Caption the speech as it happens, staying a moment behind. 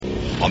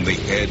on the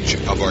edge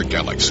of our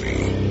galaxy,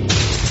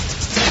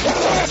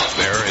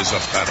 there is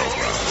a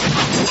battleground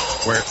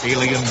where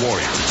alien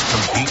warriors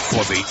compete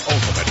for the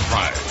ultimate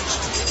prize.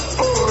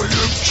 I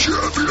am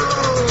champion!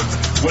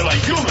 Will a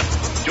human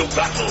do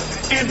battle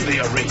in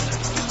the arena?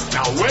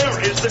 Now where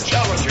is the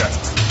challenger?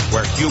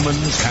 Where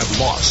humans have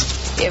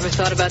lost. You ever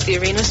thought about the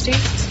arena, Steve?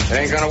 It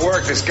ain't gonna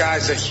work. This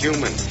guy's a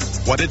human.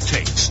 What it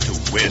takes to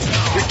win.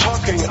 You're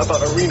talking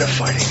about arena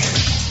fighting.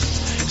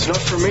 It's not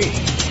for me.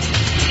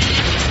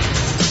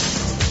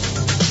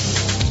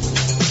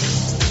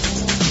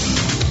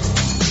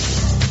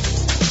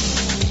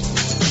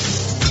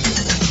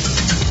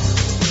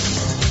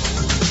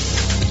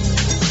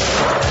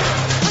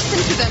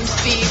 Listen to them,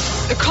 Steve.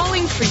 They're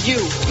calling for you.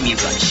 You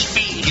got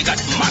speed, you got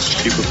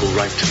muscle. You could go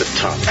right to the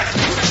top.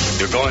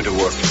 You're going to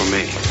work for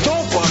me.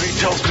 Nobody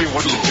tells me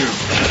what to do.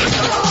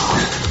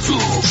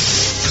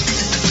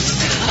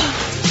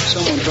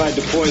 Someone tried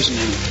to poison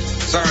him.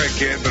 Sorry,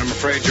 kid, but I'm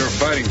afraid your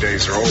fighting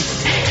days are over.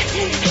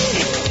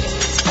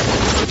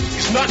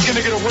 He's not going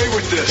to get away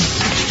with this.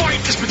 The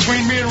fight is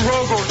between me and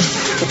Robo.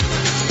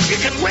 You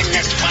can win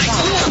this fight.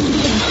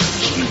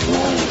 He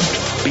won't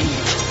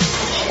beat.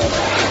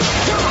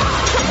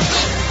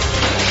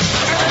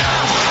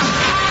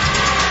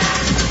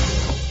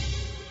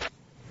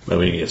 Well,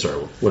 we can get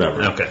started.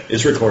 Whatever. Okay.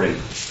 It's recording.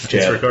 Chad.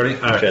 It's recording?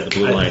 All right. Chad, the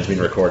blue lines mean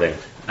recording.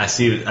 I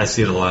see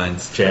the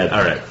lines. Chad.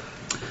 All right.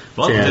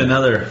 Welcome Chad. to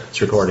another...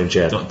 It's recording,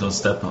 Chad. Don't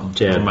step on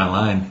Chad. my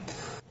line.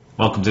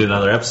 Welcome to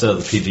another episode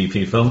of the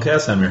PGP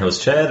Filmcast. I'm your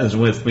host, Chad, and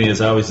with me,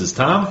 as always, is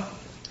Tom.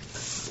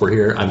 We're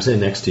here. I'm sitting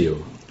next to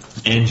you.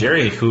 And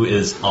Jerry, who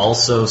is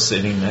also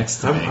sitting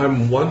next to me.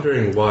 I'm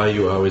wondering why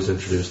you always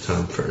introduce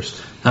Tom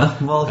first. Huh?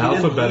 Well, he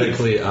didn't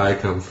Alphabetically, I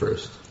come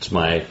first. It's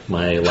my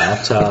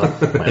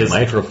laptop, my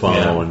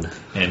microphone,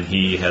 and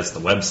he has the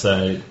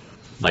website,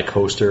 my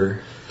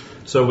coaster.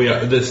 So we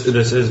are. This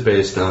is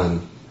based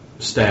on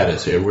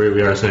status here.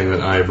 We are saying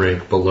that I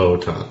rank below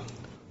Tom.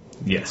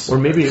 Yes. Or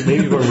maybe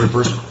go in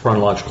reverse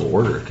chronological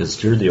order,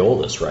 because you're the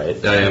oldest,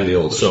 right? I am the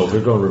oldest. So if we're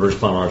going reverse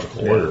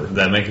chronological order. Does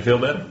that make you feel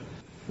better?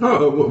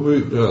 Oh,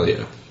 well,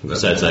 yeah.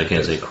 Besides, I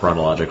can't say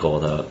chronological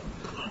without...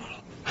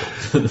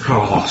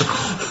 Chronological.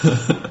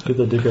 Get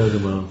the dick out of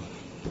your mouth.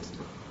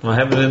 What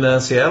happened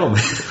in Seattle,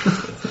 man?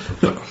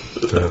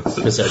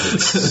 Besides,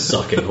 it's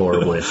sucking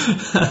horribly.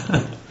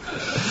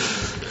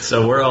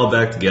 So we're all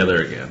back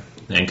together again.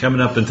 And coming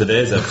up in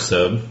today's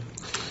episode,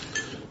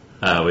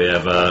 we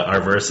have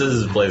our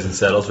versus Blazing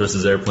Saddles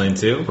versus Airplane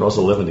 2. We're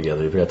also living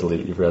together. You forgot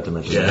to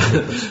mention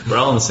that. We're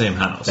all in the same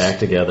house. Back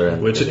together.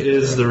 And Which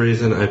is the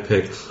reason I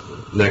picked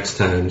next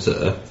time's,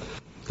 the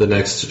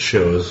next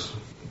show's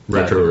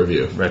retro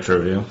review. Retro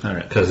review? All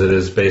right. Because it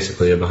is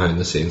basically a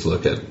behind-the-scenes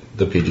look at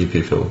the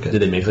PGP Filmcast.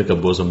 Did they make like a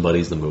Bosom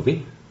Buddies the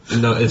movie?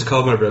 No, it's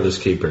called My Brother's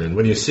Keeper, and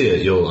when you see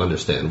it, you'll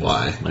understand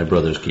why. My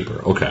Brother's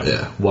Keeper. Okay.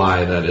 Yeah,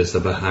 why that is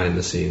the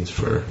behind-the-scenes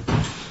for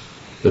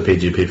the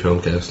PGP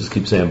Filmcast. Just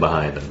keep saying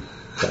behind them.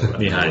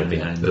 Behind.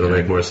 It'll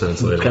make more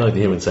sense later. It's kind of like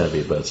the Human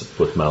Centipede, but it's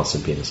with mouths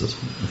and penises.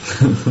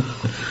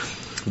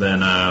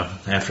 Then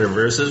after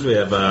versus, we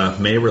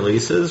have May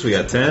releases. We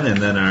got 10, and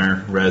then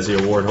our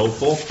Razzie Award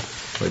hopeful,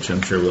 which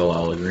I'm sure we'll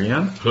all agree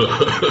on.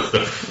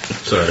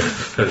 Sorry,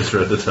 I just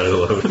read the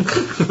title of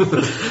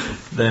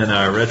it. Then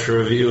our retro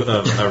review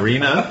of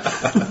Arena.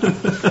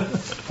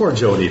 Poor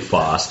Jodie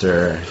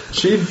Foster.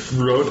 She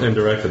wrote and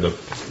directed the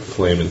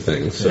flaming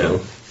thing,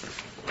 so...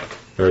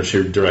 Yeah. Or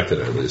she directed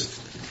it, at least.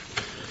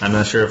 I'm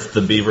not sure if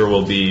The Beaver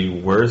will be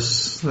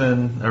worse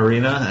than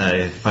Arena.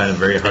 I find it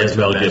very hard to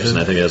Mel imagine. Gibson,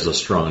 I think, has a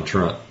strong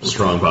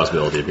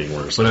possibility of being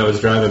worse. When I was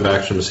driving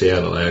back from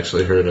Seattle, I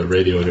actually heard a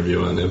radio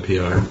interview on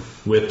NPR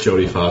with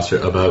Jodie Foster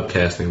about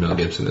casting Mel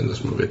Gibson in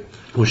this movie.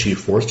 Was she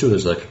forced to?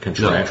 There's like a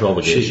contractual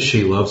obligation?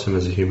 She loves him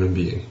as a human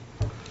being.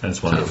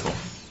 That's wonderful.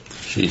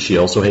 She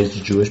also hates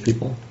Jewish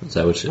people? Is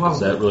that what is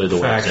that really the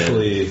way?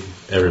 Actually,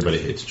 everybody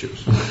hates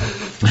Jews.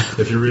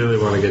 If you really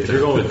want to get if you're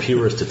going with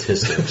pure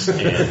statistics and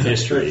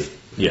history,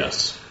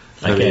 yes.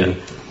 I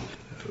mean,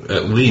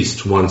 at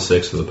least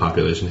 1/6 of the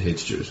population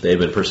hates Jews. They've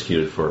been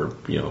persecuted for,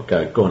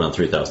 going on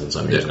 3,000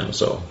 some years now,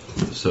 so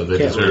they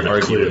can't deserve really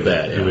argue with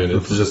that. Yeah. I mean,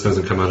 it just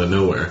doesn't come out of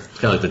nowhere. It's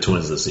kind of like the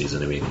Twins this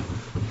season. I mean,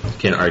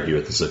 can't argue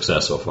with the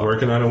success so far. We're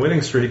working on a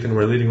winning streak, and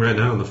we're leading right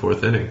now in the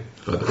 4th inning.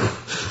 By the way,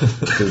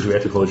 do we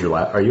have to close your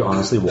laptop? Are you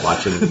honestly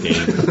watching the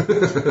game?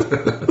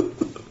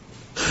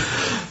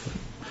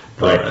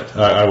 All right,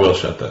 I will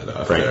shut that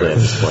off. Frankly, I'm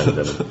disappointed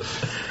in him.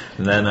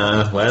 And then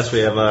last we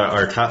have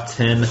our top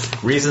 10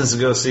 reasons to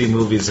go see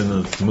movies in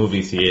the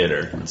movie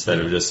theater instead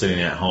of just sitting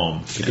at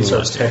home. You can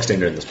start texting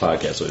during this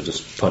podcast, so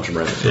just punch him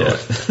right in the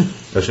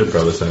throat. I should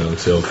probably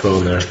silence the old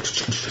phone there.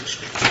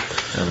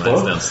 And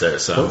mine's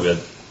downstairs, so I'm good.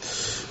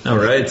 All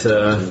right,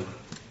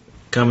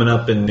 coming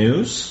up in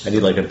news. I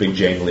need like a big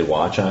jangly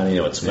watch on.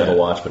 It's a metal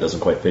watch, but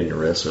doesn't quite fit in your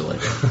wrist, or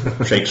like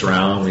shakes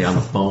around when you're on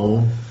the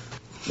phone.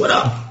 What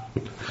up?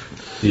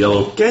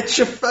 Yellow. Get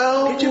your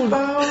phone. Get your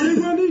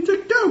phone. I need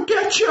to go.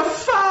 Get your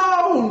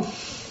phone.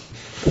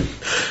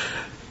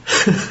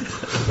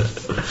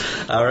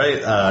 All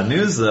right,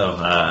 news though.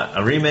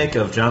 A remake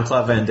of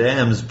Jean-Claude Van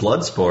Damme's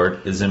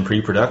Bloodsport is in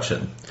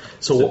pre-production.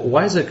 So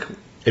why is it?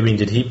 I mean,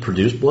 did he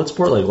produce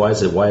Bloodsport? Like, why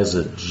is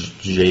it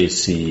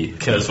JC?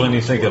 Because when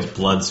you think of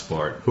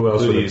Bloodsport, Who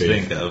else do would you it be?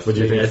 think of? Would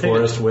you think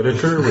Forrest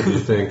Whitaker? Would you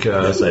think...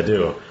 Yes, I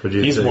do.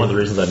 He's think- one of the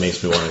reasons that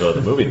makes me want to go to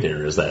the movie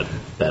theater is that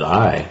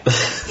eye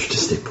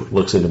just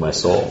looks into my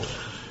soul.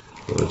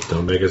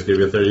 Don't make us give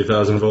you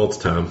 30,000 volts,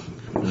 Tom.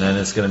 And then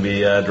it's going to be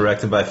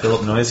directed by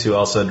Philip Noyce, who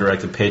also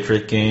directed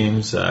Patriot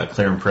Games,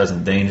 Clear and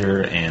Present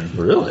Danger, and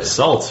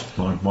Assault,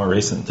 more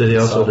recent. Did he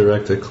also Assault.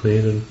 direct A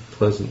Clean and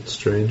Pleasant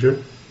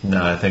Stranger? No,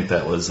 I think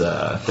that was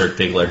Dirk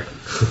Diggler.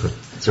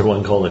 Is there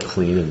one called A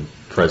Clean and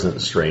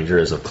Present Stranger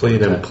as a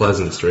Clean and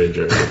Pleasant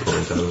Stranger at the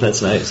point in time.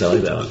 That's nice. I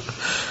like that one.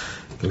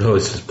 No,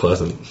 it's just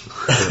pleasant.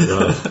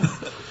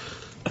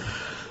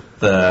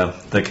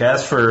 The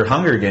cast for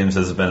Hunger Games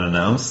has been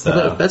announced.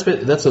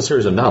 That's a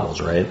series of novels,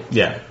 right?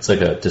 Yeah, it's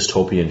like a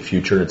dystopian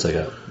future. It's like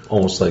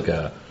it's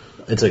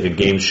like a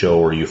game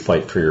show where you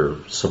fight for your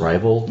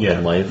survival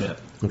in life. Yeah.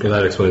 Okay,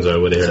 that explains why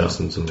Woody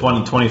Harrelson's in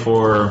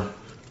 2024,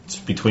 it's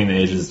between the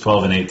ages of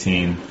 12 and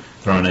 18,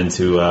 thrown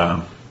into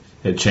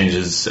it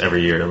changes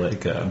every year,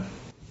 like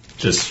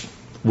just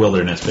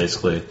wilderness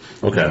basically.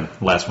 Okay, and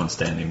last one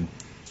standing.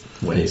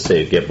 They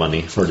say get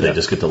money, or do they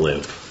just get to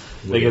live?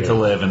 They get to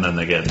live, and then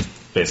they get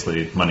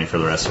basically money for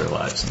the rest of their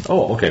lives.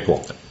 Oh, okay,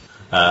 cool.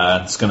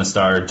 It's going to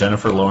star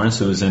Jennifer Lawrence,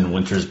 who was in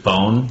Winter's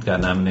Bone, got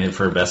nominated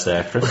for Best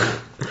Actress.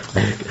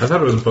 I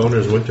thought it was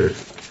Boner's Winter.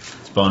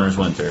 It's Boner's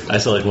Winter. I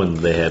still like when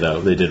they had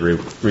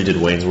redid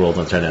Wayne's World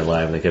on Saturday Night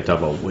Live, and they kept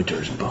talking about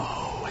Winter's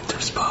Bone,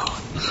 Winter's Bone.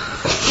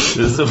 This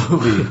is a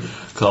movie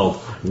called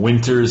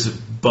Winter's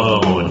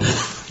Bone.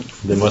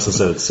 They must have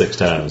said it 6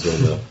 times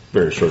in the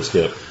very short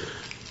skip.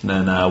 And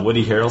then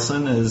Woody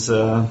Harrelson is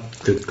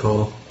good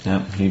call.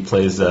 Yeah, he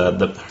plays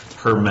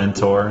her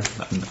mentor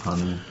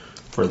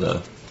for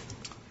the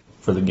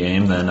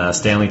game. Then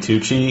Stanley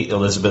Tucci,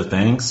 Elizabeth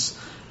Banks,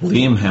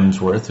 Liam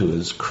Hemsworth, who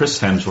is Chris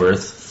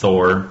Hemsworth,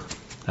 Thor.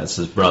 That's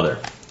his brother.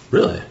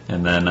 Really?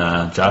 And then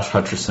Josh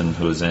Hutcherson,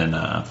 who is in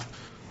the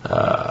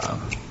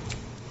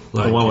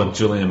one with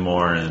Julianne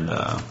Moore and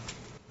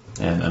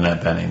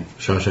Annette Bening.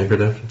 Shawshank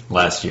Redemption.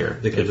 Last year.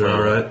 The kids are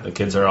all right. The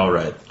kids are all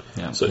right.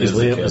 Yeah. So is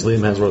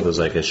Liam Hemsworth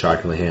as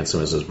shockingly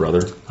handsome as his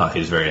brother? Oh,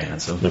 he's very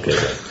handsome. Okay,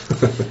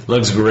 good.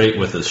 Looks great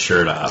with his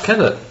shirt off.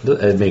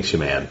 It makes you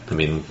mad. I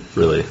mean,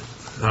 really.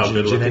 How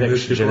good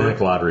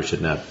genetic lottery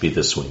should not be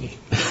this swingy.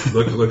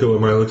 Look at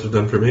what my looks have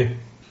done for me.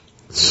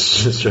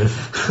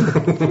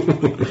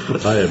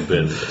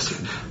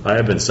 I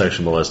have been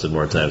sexually molested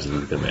more times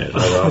than you can imagine.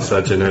 I lost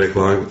that genetic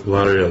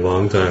lottery a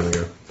long time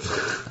ago.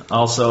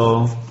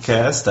 Also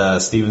cast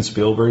Steven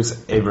Spielberg's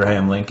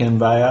Abraham Lincoln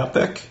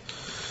biopic.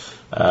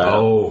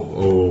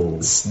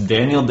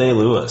 Daniel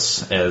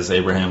Day-Lewis as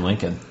Abraham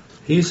Lincoln.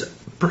 He's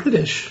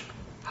British.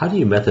 How do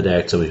you method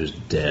act somebody who's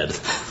dead?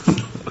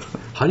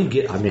 How do you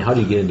get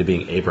into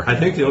being Abraham? I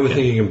think the only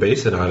thing you can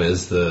base it on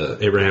is the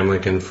Abraham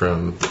Lincoln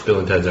from Bill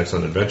and Ted's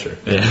Excellent Adventure.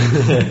 Yeah.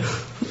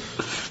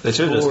 They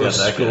should have just got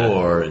that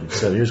guy. And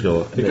 7 years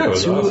ago. The guy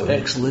was awesome.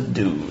 Excellent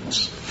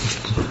dudes.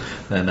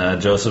 And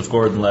Joseph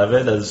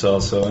Gordon-Levitt is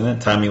also in it.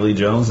 Tommy Lee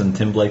Jones and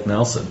Tim Blake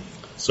Nelson.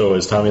 So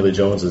is Tommy Lee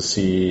Jones, is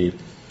he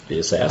the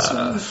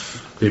assassin?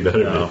 He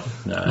better no.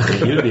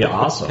 He would be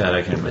awesome. God,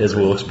 I can't remember. As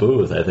Wilkes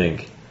Booth, I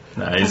think.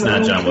 No, he's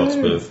not John Wilkes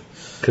Booth.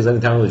 Because then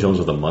Tommy Lee Jones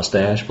with a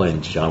mustache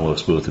playing John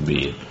Wilkes Booth would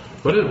be...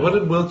 What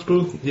did Wilkes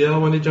Booth yell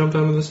when he jumped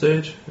onto the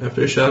stage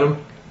after he shot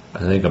him? I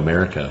think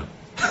America.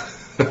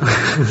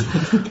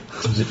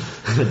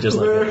 just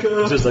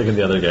like in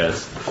the other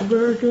guys.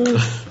 America.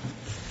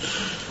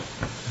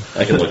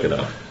 I can look it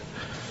up.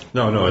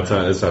 No, it's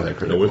not that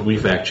critical. No, we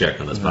fact check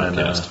on this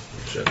podcast.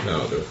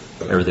 No, dude.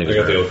 Everything. I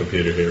got the old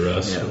computer here,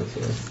 Russ. Yeah.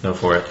 Go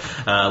for it.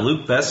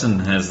 Luke Besson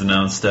has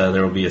announced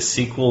there will be a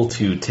sequel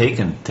to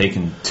Taken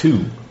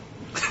 2.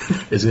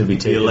 It's going to be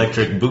The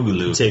Electric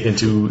Boogaloo. Taken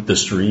to the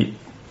street.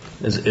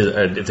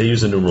 If they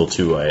use the numeral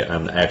 2, I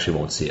actually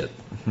won't see it.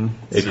 Mm-hmm.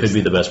 It could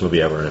be the best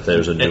movie ever. And if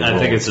there's a numeral, I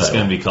think it's just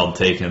going to be called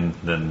Taken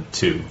then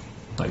 2,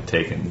 like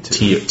Taken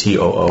 2.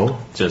 TOO,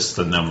 just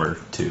the number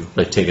 2,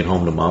 like Taken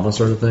Home to Mama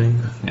sort of thing.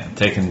 Yeah,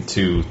 Taken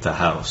to the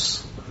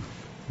House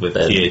with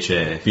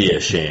THA. Be a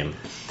shame.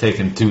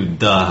 Taken to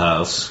the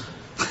House.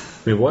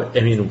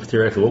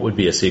 Theoretically, what would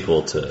be a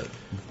sequel to?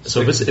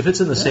 So if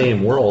it's in the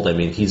same world, I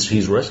mean,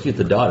 he's rescued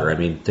the daughter. I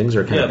mean, things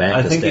are kind of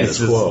back to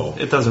status quo.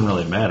 It doesn't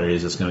really matter.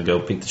 He's just going to go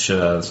beat the shit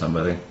out of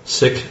somebody.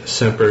 Sic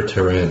semper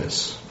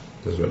tyrannis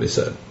is what he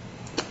said.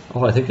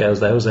 Oh, I think that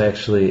was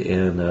actually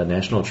in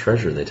National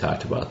Treasure. They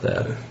talked about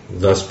that.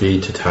 Thus be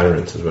to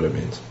tyrants is what it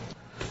means.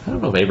 I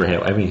don't know if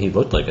Abraham. I mean, he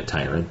looked like a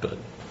tyrant, but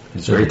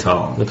he's very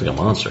tall. Looked like a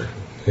monster.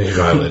 He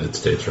violated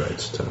states'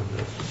 rights, Tom.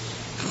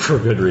 For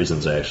good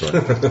reasons, actually.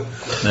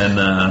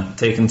 Then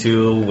Taken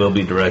 2 will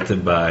be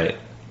directed by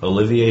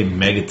Olivier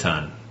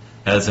Megaton.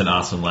 That's an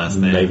awesome last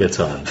name.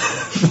 Megaton.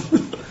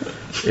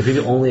 If you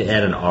could only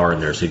add an R in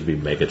there so you could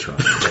be Megatron.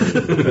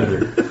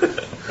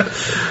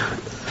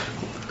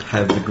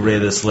 Have the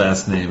greatest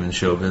last name in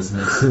show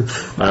business.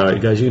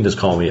 Guys, you can just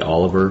call me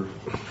Oliver.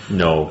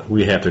 No,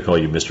 we have to call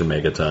you Mr.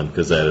 Megaton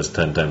because that is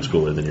 10 times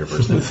cooler than your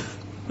first name.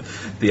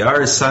 The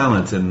R is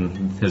silent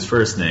in his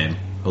first name,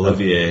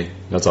 Olivier.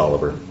 That's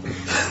Oliver.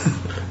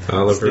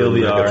 Oliver Steal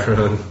the R.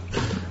 Megatron.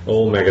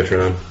 Old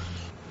Megatron.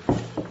 All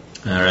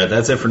right,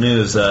 that's it for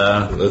news.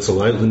 That's a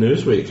light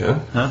news week,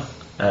 huh?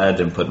 I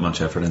didn't put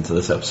much effort into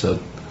this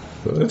episode.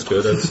 Well, that's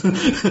good. At least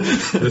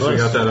we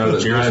got that out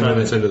of 9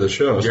 minutes into the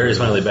show. Jerry's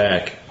finally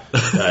back.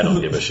 I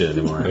don't give a shit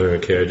anymore. I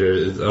don't care,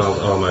 Jerry.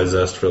 All my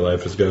zest for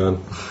life is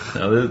gone.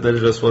 No, there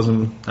just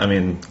wasn't. I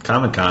mean,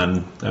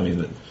 Comic-Con. I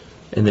mean,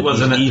 and the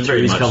wasn't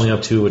E3 is coming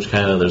up too, which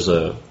kind of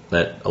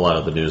a lot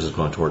of the news is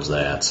going towards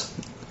that.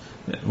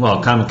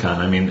 Well, Comic-Con.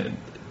 I mean,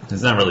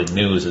 it's not really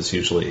news. It's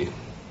usually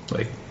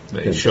like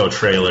they show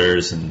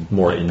trailers and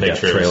more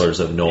in-depth pictures. trailers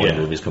of Nolan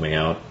movies coming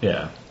out.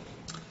 Yeah,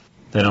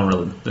 they don't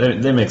really.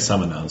 They make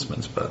some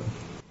announcements, but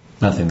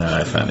nothing that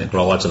I find it. We're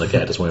all watching the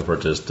cat, just waiting for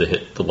it to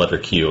hit the letter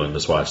Q and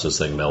just watch this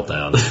thing melt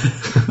down.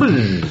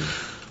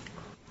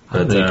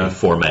 But then you can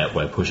format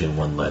by pushing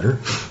one letter.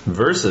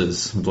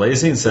 Versus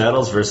Blazing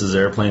Saddles versus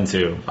Airplane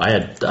 2. I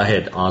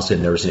had honestly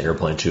never seen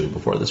Airplane 2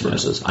 before this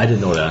versus. I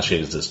didn't know it actually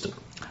existed.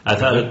 I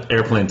thought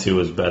Airplane 2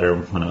 was better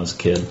when I was a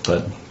kid,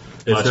 but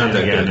watching it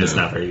again, it's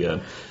not very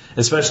good.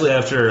 Especially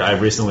after I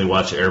recently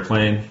watched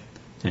Airplane,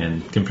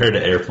 and compared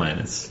to Airplane,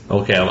 it's...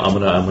 Okay, I'm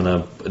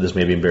gonna. This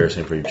may be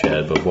embarrassing for you,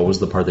 Chad, but what was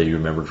the part that you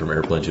remembered from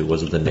Airplane 2?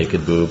 Was it the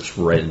naked boobs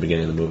right in the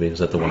beginning of the movie? Is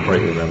that the one part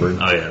you remembered?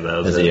 Oh yeah,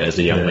 that was as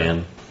a young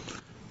man.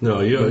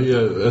 No,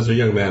 you as a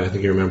young man, I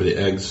think you remember the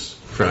eggs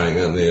frying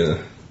on the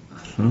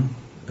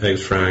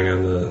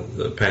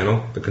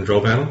panel, the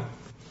control panel.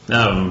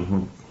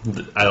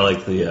 I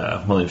like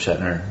the William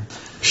Shatner.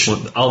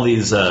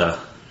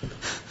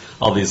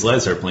 All these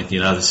lights are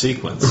blinking out of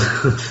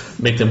sequence.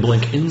 Make them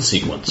blink in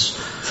sequence.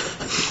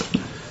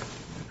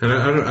 And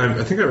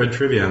I think I read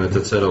trivia on it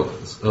that said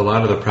a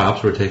lot of the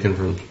props were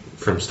taken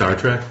from Star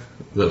Trek,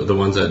 the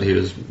ones that he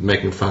was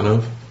making fun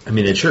of. I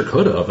mean, it sure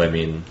could have. I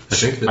mean,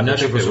 I'm not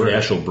sure if it was from the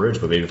actual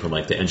bridge, but maybe from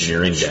like the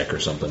engineering deck or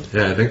something.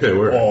 Yeah, I think they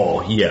were.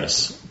 Oh,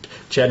 yes.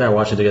 Chad and I were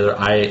watching together.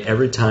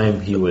 Every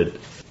time he would,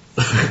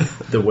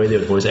 the way they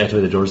would voice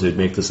activate the doors, they would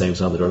make the same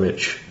sound. The door would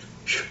shh,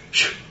 shh,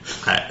 shh.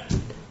 It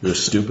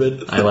was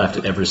stupid. I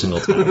laughed every single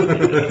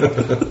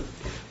time.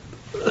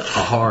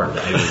 Hard.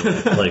 I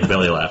mean, like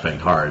belly laughing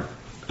hard.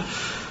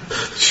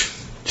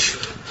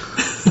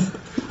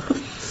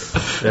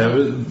 Yeah,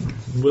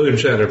 William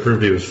Shatner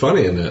proved he was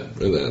funny in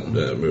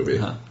that movie.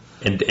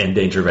 And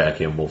Danger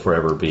Vacuum will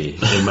forever be,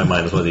 in my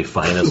mind, one of the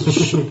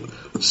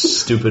finest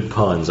stupid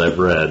puns I've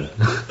read.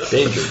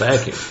 Danger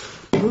Vacuum.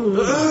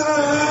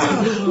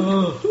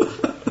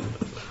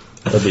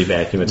 That'd be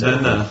vacuum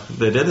attack. Then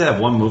they did have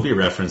one movie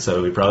reference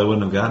that we probably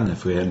wouldn't have gotten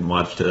if we hadn't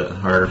watched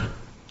or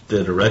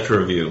did a retro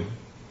review.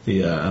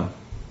 The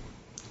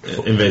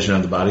Invasion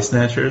of the Body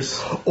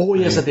Snatchers. Oh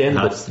yes, at the end,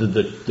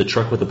 the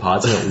truck with the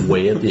pods in it,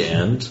 way at the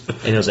end,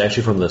 and it was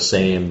actually from the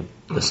same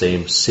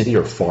city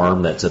or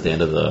farm that's at the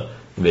end of the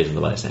Invasion of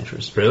the Body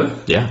Snatchers. Really?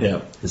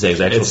 Yeah. It's the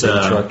exact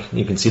same truck.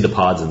 You can see the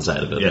pods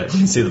inside of it. Yeah, you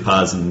can see the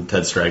pods, and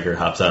Ted Stryker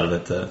hops out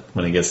of it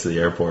when he gets to the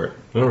airport.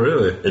 Oh,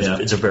 really?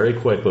 It's a very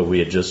quick, but we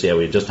had just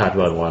talked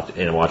about it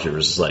and watched it. It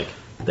was just like,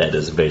 that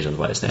is Invasion of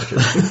the Body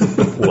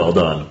Snatchers. Well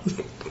done.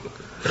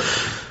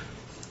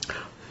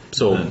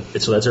 So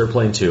that's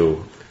Airplane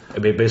 2. I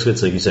mean, basically,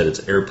 it's like you said,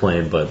 it's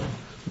Airplane, but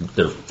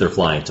they're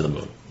flying to the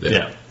moon.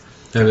 Yeah.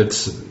 And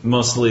it's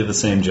mostly the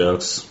same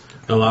jokes.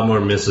 A lot more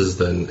misses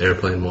than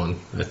Airplane 1,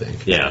 I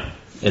think. Yeah.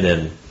 And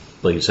then,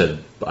 like you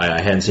said, I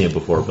hadn't seen it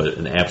before, but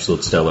an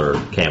absolute stellar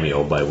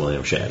cameo by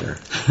William Shatner.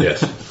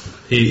 Yes.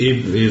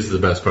 He's the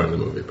best part of the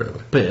movie,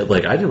 probably. But,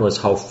 like, I didn't realize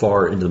how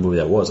far into the movie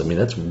that was. I mean,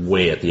 that's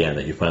way at the end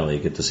that you finally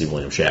get to see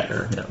William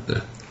Shatner.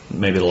 Yeah.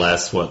 Maybe the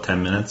last,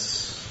 10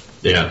 minutes?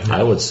 Yeah.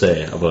 I would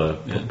say of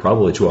a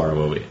probably 2-hour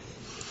movie.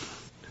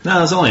 No,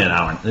 it was only an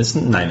hour. It's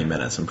 90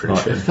 minutes, I'm pretty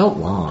sure. It felt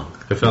long.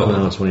 It felt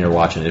long. When you were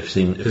watching it.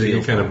 You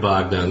get kind of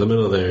bogged down. The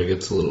middle there, it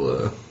gets a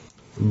little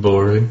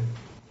boring.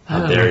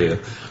 How dare you.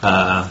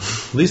 At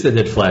least they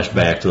did flash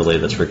back to the lady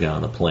that's freaking out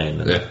on the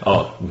plane. And,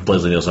 oh,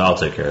 Leslie Nielsen, I'll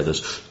take care of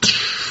this.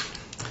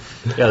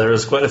 Yeah, there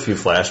was quite a few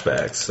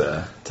flashbacks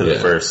to the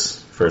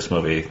first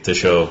movie to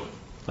show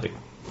like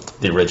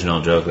the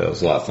original joke. That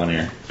was a lot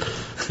funnier.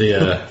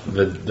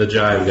 The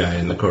jive guy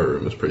in the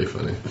courtroom was pretty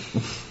funny.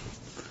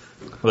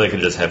 Well, they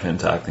could just have him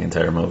talk the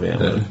entire movie.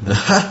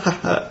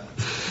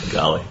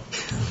 Golly.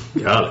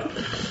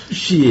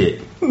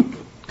 Shit.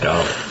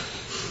 Golly.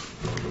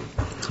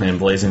 And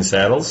Blazing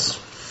Saddles.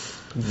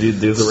 Do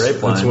the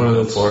rape line.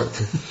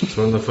 It's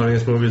one of the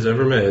funniest movies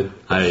ever made.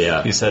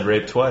 You said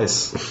rape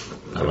twice.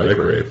 I like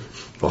rape.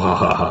 Oh,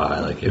 I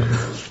like it.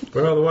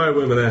 Where are all the white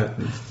women at?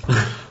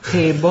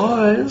 Hey,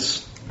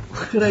 boys.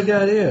 Look what I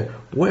got here.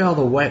 Where are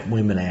the white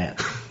women at?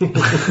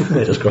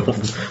 They just go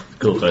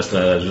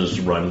just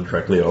run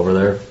directly over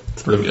there.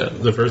 It's pretty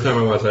good. The first time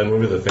I watched that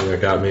movie, the thing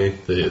that got me,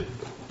 that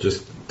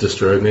just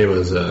destroyed me,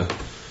 was look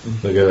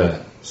at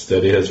that.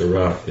 Steady as a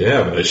rock.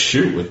 Yeah, but I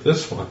shoot with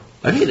this one.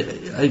 I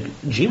mean,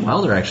 Gene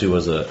Wilder actually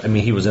was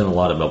he was in a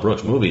lot of Mel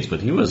Brooks movies, but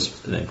he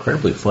was an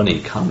incredibly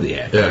funny comedy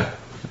actor. Yeah.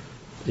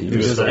 He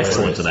was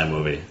excellent in that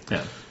movie.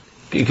 Yeah.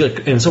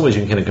 In some ways,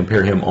 you can kind of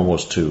compare him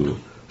almost to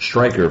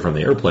Stryker from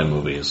the Airplane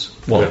movies.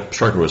 Well, Yeah.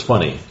 Stryker was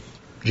funny.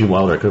 Gene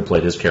Wilder could have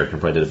played his character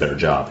and probably did a better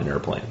job in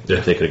Airplane. Yeah.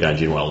 If they could have gotten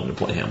Gene Wilder to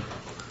play him.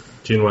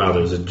 Gene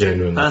Wilder is a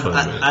genuinely funny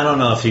man. I don't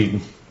know if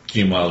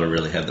Gene Wilder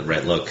really had the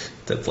right look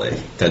to play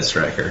Ted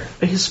Stryker.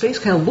 His face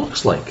kind of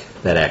looks like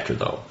that actor,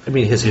 though. I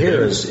mean, his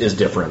hair is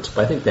different,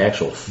 but I think the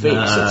actual face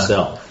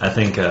itself. I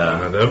think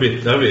That'd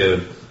be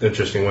an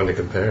interesting one to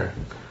compare.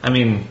 I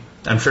mean,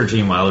 I'm sure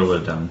Gene Wilder would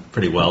have done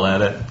pretty well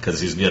at it because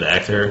he's a good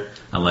actor,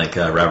 unlike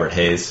Robert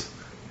Hayes.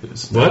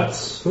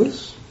 What?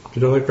 You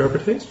don't like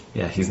Robert Hayes?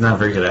 Yeah, he's not a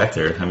very good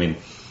actor. I mean,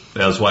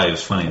 that was why he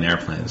was funny in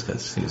Airplanes,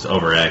 because he was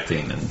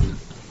overacting and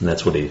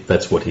that's what he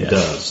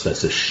does.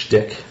 That's his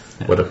shtick.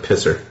 What a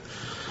pisser.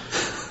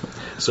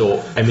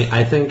 So, I mean,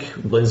 I think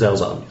Blazing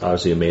Saddles is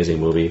obviously an amazing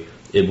movie.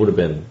 It would have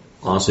been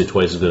honestly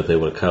twice as good if they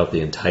would have cut out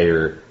the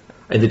entire.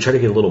 And they try to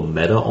get a little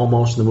meta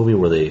almost in the movie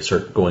where they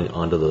start going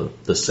onto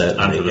the set.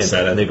 And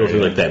they go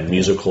through like that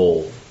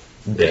musical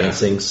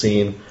dancing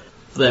scene.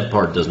 That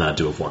part does not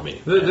do it for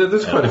me.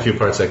 There's quite a few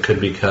parts that could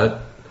be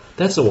cut.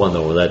 That's the one,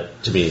 though,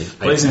 that, to me...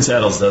 Blazing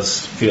Saddles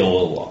does feel a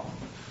little long.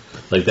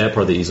 Like, that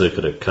part they easily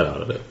could have cut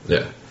out of it.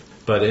 Yeah.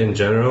 But in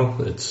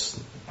general,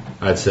 it's,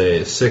 I'd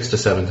say, 6 to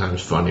 7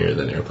 times funnier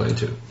than Airplane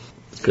 2.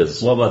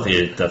 What about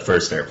the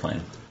first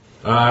Airplane?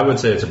 I would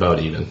say it's about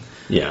even.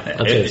 Yeah.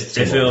 If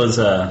it was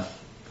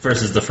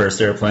versus the first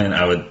Airplane,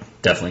 I would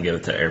definitely give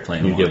it to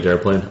Airplane. You'd give it to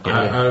Airplane?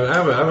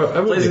 I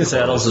would Blazing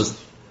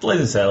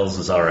Saddles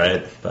is all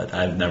right, but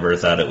I've never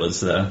thought it was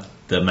the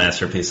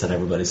masterpiece that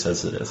everybody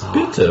says it is.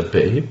 It's a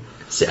babe.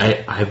 See,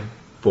 I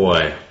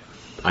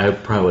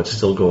probably would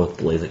still go with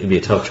Blazing. It'd be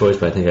a tough choice,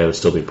 but I think I would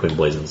still be putting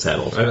Blazing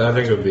Saddles. I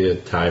think it would be a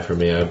tie for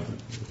me. I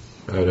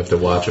would have to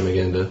watch them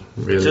again to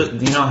really...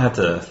 You don't have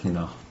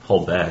to,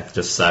 hold back.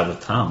 Just side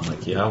with Tom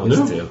like you always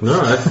do.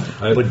 No,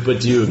 But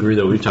do you agree,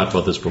 though, we've talked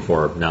about this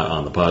before, not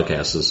on the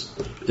podcast,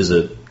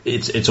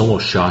 it's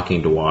almost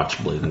shocking to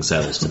watch Blazing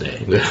Saddles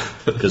today. Yeah.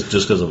 Just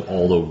because of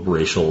all the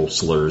racial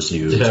slurs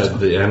used. Yeah,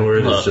 the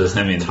N-word is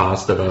just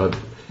tossed about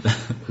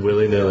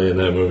willy-nilly in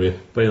that movie.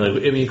 But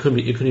it couldn't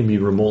even be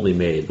remotely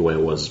made the way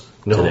it was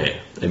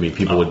today. I mean,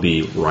 people would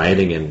be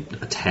rioting and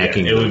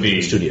attacking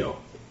the studio.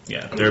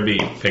 Yeah, there'd be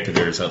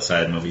picketers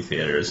outside movie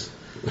theaters.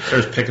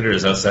 There's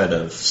picketers outside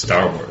of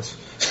Star Wars.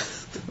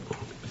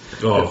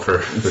 Oh, for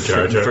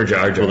Jar Jar? For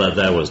Jar Jar. Well,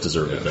 that was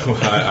deserved, though.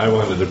 I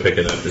wanted to pick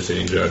it after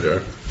seeing Jar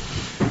Jar.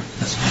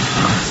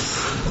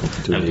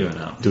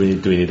 Do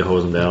we need to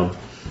hose him down?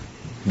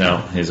 No,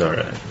 he's all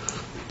right.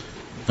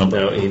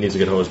 No, he needs to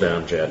get hosed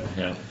down, Chad.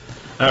 Yeah.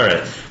 All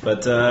right,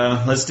 but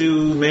let's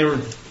do.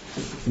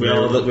 We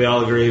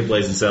all agree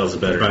Blazing Saddles is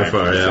better. By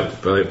far, yeah,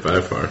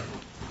 by far.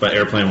 But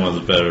Airplane was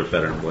better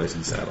than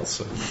Blazing Saddles.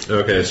 So.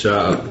 Okay,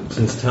 so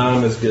since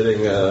Tom is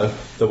getting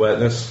the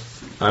wetness,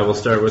 I will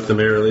start with the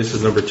May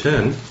releases number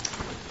 10.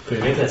 Could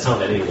we make that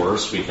sound any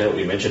worse? We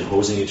mentioned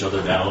hosing each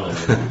other down,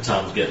 and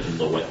Tom's getting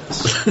the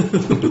wetness.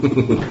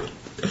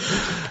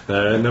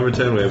 All right, number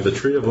 10, we have The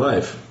Tree of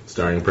Life,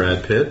 starring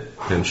Brad Pitt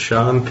and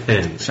Sean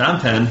Penn.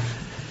 Sean Penn.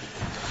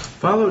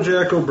 Follow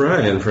Jack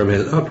O'Brien from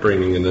his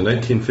upbringing in the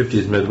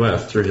 1950s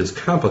Midwest through his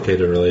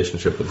complicated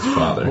relationship with his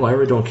father. Oh, I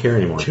really don't care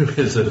anymore. To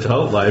his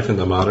adult life in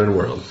the modern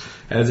world,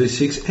 as he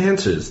seeks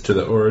answers to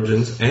the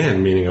origins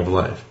and meaning of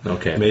life.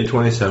 Okay. May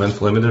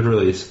 27th, limited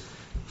release.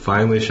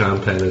 Finally,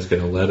 Sean Penn is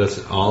going to let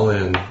us all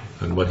in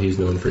on what he's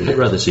known for years. I'd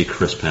rather see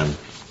Chris Penn.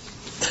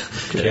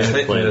 You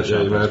might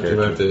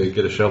have to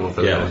get a shovel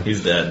for that. Yeah,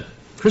 he's dead.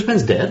 Chris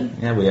Penn's dead?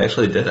 Yeah, we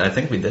actually did. I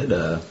think we did.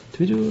 Did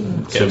we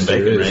do Kevin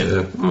Bacon,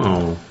 right?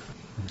 Oh.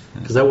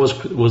 Because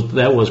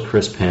that was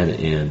Chris Penn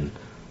in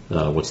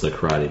what's the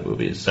karate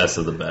movies? Best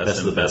of the Best. Best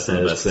of the Best.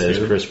 That is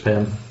Chris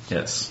Penn.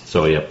 Yes.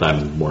 So yep,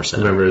 I'm more sad.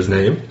 Remember his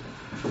name?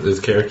 His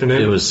character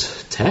name? It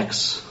was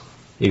Tex.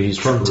 He's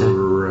from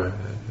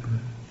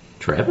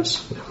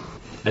Travis.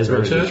 As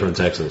he's from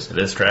Texas. It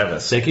is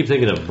Travis. See, I keep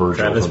thinking of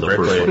Virgil Travis from the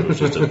Brickley. first one, who's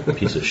just a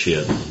piece of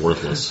shit,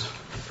 worthless.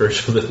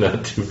 Virgil did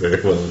not do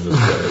very well in this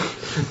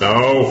play.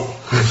 No.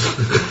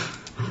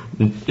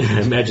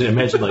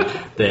 Imagine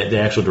like the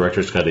actual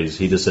director's cut.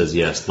 He just says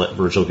yes. Let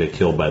Virgil get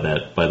killed by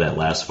that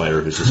last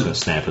fighter who's just going to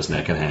snap his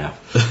neck in half.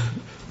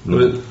 And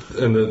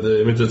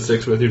the image that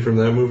sticks with you from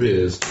that movie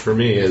is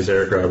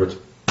Eric Roberts.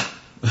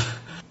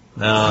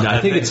 I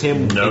think it's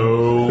him.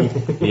 No.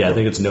 Yeah, I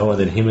think it's no, and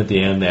then him at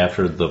the end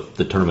after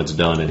the tournament's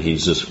done, and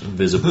he's just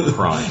visibly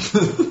crying.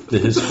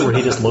 Where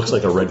he just looks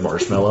like a red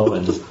marshmallow,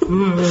 and just,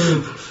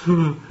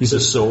 he's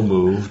just so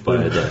moved by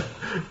that.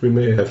 We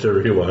may have to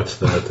rewatch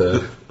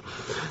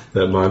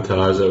that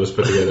montage that was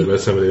put together by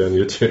somebody on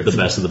YouTube. The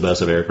best of the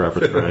best of Eric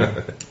Roberts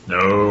crying.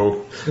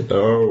 No.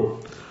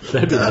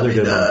 That'd be another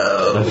good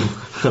one.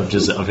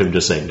 Of him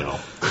just saying no.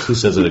 He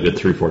says it a good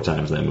 3-4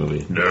 times in that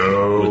movie.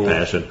 No. With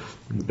passion.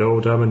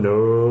 No, Tommy,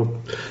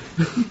 no.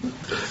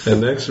 And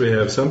next we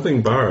have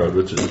Something Borrowed,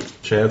 which is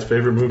Chad's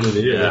favorite movie of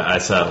the year. Yeah, I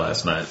saw it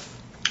last night.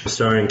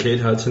 Starring Kate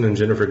Hudson and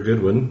Jennifer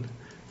Goodwin,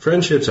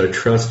 friendships are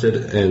trusted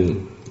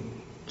and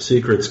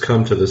secrets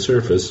come to the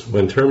surface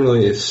when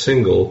terminally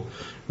single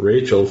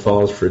Rachel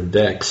falls for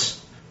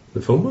Dex.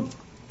 The phone book?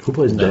 Who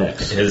plays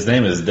Dex? His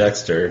name is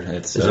Dexter.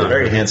 It's a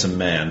very handsome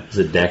man. Is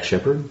it Dax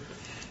Shepard?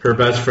 Her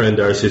best friend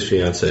Darcy's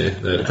fiance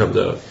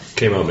that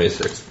came out May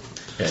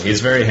 6th. Yeah,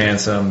 he's very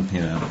handsome,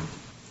 you know.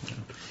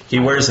 He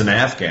wears an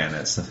Afghan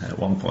at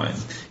one point.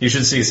 You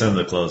should see some of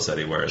the clothes that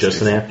he wears.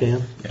 Just an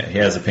Afghan? Yeah, he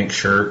has a pink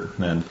shirt,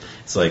 and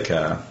it's like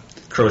a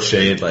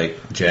crocheted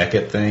like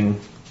jacket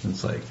thing.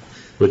 It's like,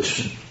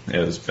 Which it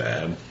was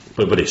bad.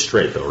 But he's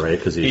straight though, right?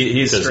 Because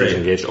He's straight. He's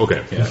engaged.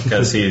 Okay. Yeah,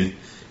 because he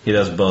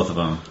does both of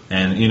them,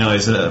 and you know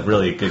he's a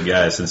really good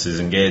guy since he's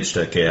engaged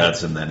to Kate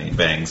Hudson. Then he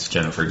bangs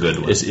Jennifer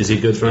Goodwin. Is he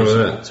good for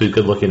that? So he's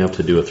good looking enough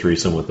to do a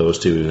threesome with those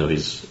two, even though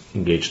he's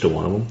engaged to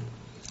one of them?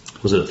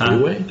 Was it a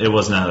three-way? It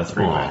was not a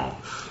three-way. Aww.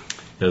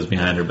 It was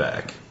behind her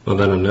back. Well,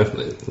 then I'm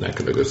definitely not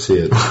going to go see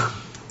it.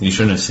 You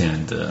shouldn't have seen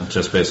it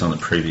just based on the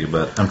preview,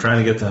 but I'm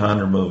trying to get to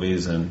 100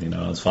 movies, and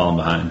it's falling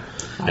behind.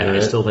 I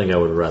still think I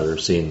would have rather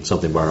seen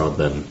Something Borrowed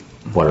than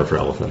Water for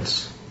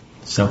Elephants.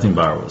 Something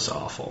Bar was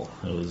awful.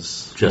 It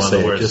was Just one of the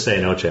say, worst. just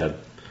say no, Chad.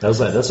 That's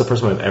the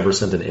first time I've ever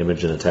sent an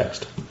image in a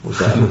text. Was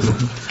that?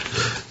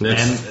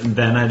 And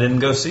then I didn't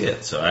go see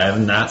it, so I have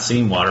not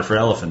seen Water for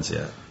Elephants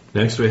yet.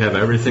 Next, we have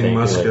Everything Thank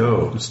Must you.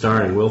 Go,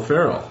 starring Will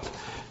Ferrell.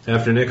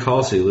 After Nick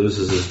Halsey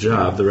loses his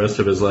job, the rest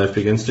of his life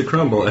begins to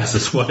crumble as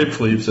his wife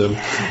leaves him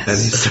and he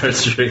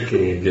starts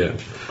drinking again.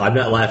 I'm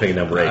not laughing at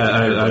number 8.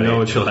 I know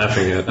what you're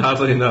laughing at.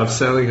 Oddly enough,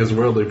 selling his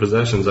worldly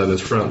possessions on his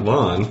front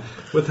lawn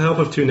with the help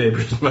of 2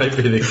 neighbors might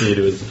be the key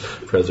to his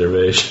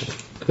preservation.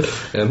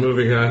 And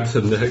moving on to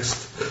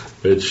next,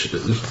 which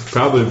is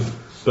probably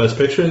Best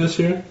Picture this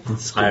year?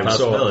 I am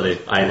possibility.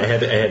 so. I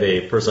had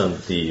a person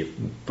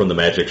from the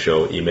Magic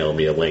Show email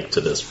me a link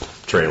to this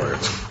trailer.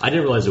 I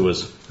didn't realize it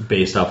was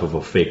based off of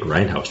a fake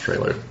Grindhouse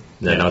trailer.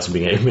 That announced it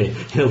being me.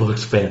 It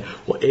looks fan.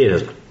 Well, it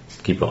is.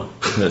 Keep going.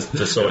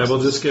 Just so I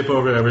will just skip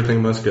over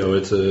Everything Must Go.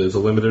 It's a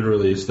limited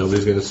release.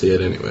 Nobody's going to see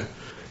it anyway.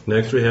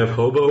 Next we have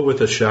Hobo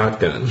with a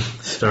Shotgun,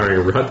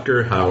 starring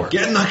Rutger Hauer.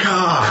 Get in the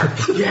car!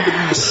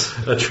 Yes!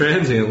 A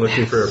transient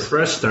looking for a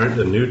fresh start in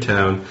a new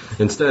town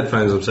instead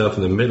finds himself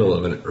in the middle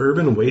of an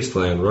urban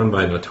wasteland run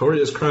by a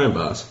notorious crime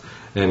boss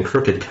and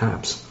crooked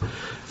cops.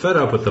 Fed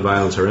up with the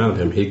violence around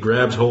him, he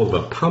grabs hold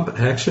of a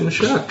pump-action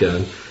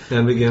shotgun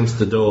and begins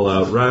to dole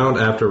out round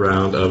after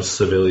round of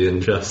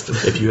civilian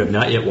justice. If you have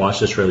not yet watched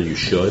this trailer, you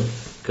should.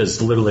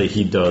 Because literally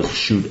he does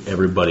shoot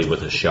everybody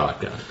with a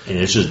shotgun. And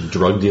it's just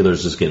drug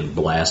dealers just getting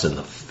blasted in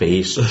the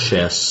face,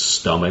 chest,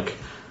 stomach.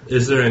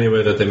 Is there any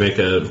way that they make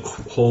a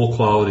whole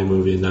quality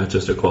movie, not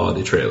just a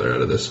quality trailer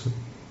out of this?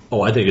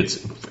 Oh, I think it's...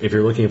 If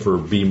you're looking for a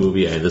B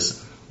movie,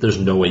 there's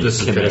no way you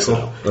can mess it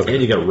up. Okay.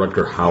 And you got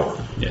Rutger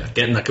Hauer. Yeah,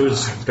 get in the car.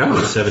 Who's got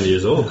to be 70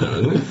 years old now,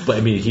 isn't he? But I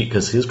mean,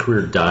 because his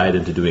career died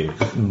into doing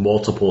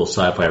multiple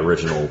sci-fi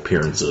original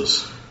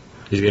appearances.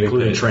 He's getting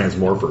Including paid.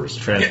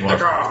 Transmorphers. Get in the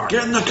car!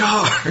 Get in the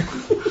car!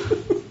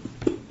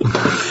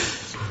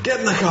 Get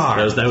in the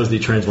car! That was the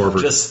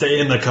Transmorphers. Just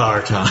stay in the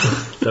car, Tom.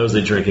 That was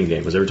the drinking game.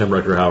 Because every time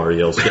Rutger Hauer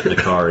yells, get in the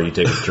car, you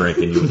take a drink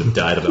and you would have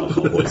died of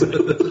alcohol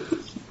poisoning.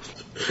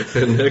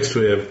 And next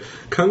we have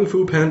Kung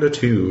Fu Panda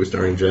 2,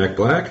 starring Jack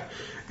Black,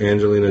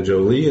 Angelina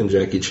Jolie, and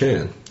Jackie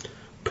Chan.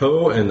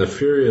 Poe and the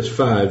Furious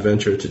Five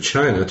venture to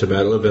China to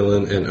battle a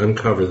villain and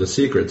uncover the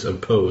secrets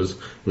of Poe's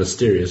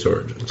mysterious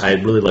origins. I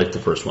really liked the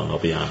first one, I'll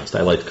be honest.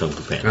 I liked Kung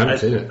Fu Panda. I haven't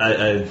seen it.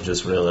 I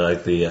just really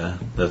like the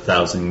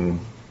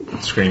 1,000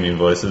 screaming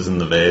voices in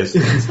the vase.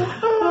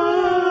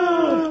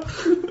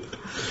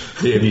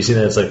 Have you seen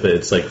that?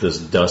 It's like this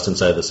dust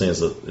inside the sand.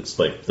 It's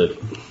like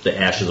the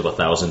ashes of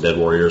 1,000 dead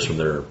warriors from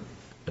their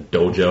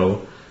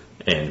dojo.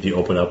 And if you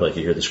open up, like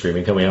you hear the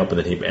screaming coming out, but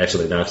then he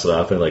actually knocks it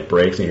off and it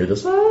breaks, and you hear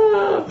this.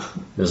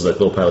 There's like a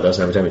little pile of dust,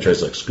 and every time he tries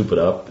to scoop it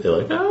up, it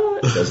it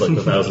does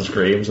 1,000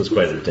 screams. It's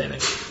quite entertaining.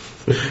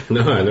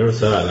 No, I never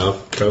saw it. I'll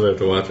probably have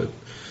to watch it.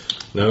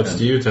 Now it's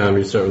to you, Tom.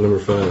 You start with number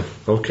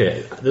 5.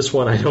 Okay, this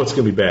one I know it's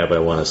going to be bad, but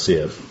I want to see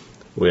it.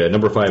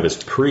 Number 5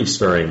 is Priest,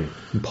 starring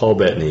Paul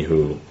Bettany,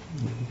 who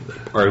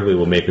arguably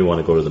will make me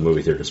want to go to the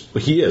movie theaters.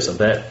 Well, he is. I'm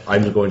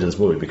going to this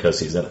movie because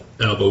he's in it.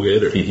 Elbow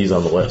Gator. He's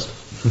on the list.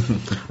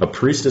 A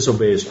priest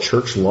disobeys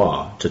church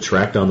law to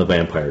track down the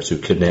vampires who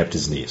kidnapped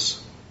his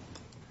niece.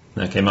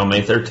 That came out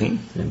May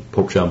 13th. And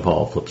Pope John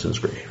Paul flips in his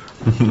grave.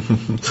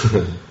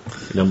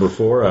 Number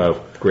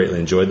 4, greatly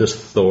enjoyed this,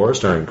 Thor,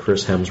 starring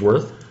Chris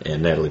Hemsworth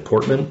and Natalie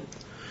Portman.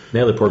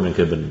 Natalie Portman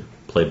could have been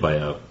played by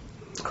a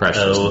crash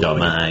test dummy.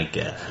 My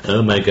God.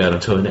 Oh my God,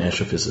 I'm totally an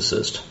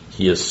astrophysicist.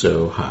 He is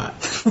so hot.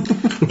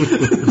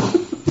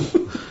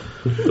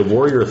 The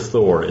warrior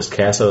Thor is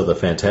cast out of the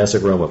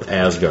fantastic realm of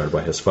Asgard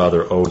by his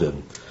father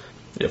Odin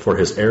for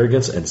his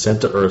arrogance and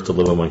sent to Earth to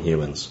live among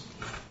humans.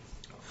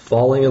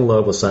 Falling in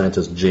love with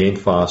scientist Jane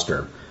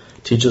Foster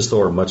teaches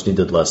Thor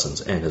much-needed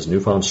lessons, and his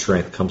newfound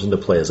strength comes into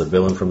play as a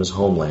villain from his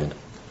homeland.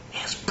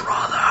 His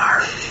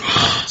brother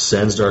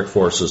sends dark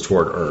forces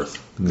toward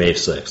Earth. May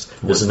 6th.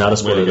 This is not a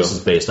spoiler. This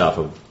is based off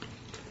of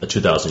a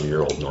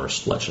 2,000-year-old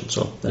Norse legend,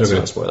 so that's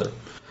not a spoiler.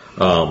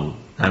 I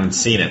haven't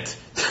seen it.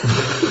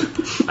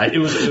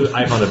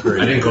 I found it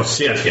very. I didn't go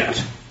see it yet.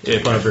 I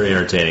found it very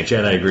entertaining. Chad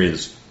and I agree.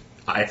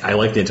 I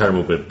like the entire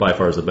movie, but by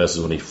far is the best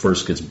is when he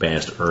first gets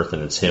banished to Earth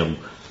and it's him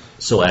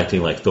still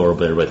acting like Thor,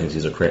 but everybody thinks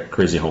he's a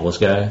crazy homeless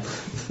guy.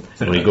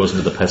 And when he goes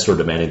into the pet store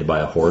demanding to buy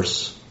a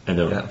horse, and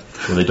then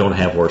when they don't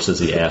have horses,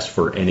 he asks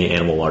for any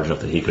animal large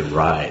enough that he could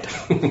ride.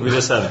 We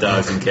just have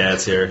dogs and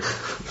cats here.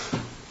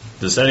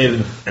 Just any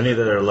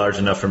that are large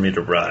enough for me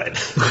to ride.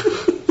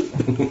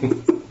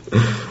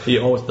 He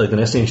almost, like, the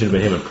next thing should have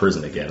been him in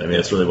prison again. I mean,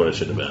 that's really what it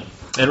should have been.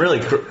 And really,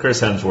 Chris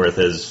Hemsworth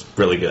is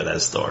really good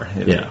as Thor.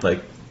 Yeah.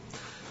 Like,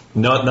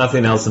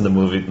 nothing else in the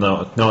movie,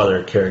 no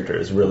other character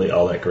is really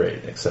all that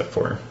great except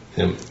for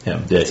Him.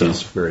 him. Yeah, So-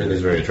 he's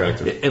very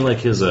attractive. And like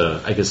his,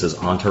 I guess his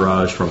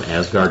entourage from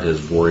Asgard,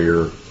 his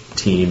warrior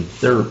team,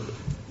 they're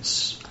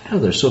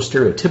so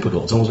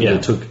stereotypical. It's almost like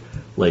they took,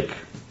 like...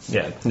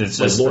 Yeah, it's Like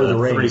just Lord of the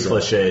three Rings,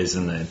 cliches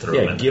and they throw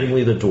them Yeah, in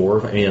Gimli the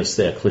dwarf. I mean, it's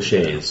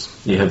cliches.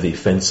 You have the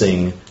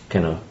fencing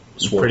kind of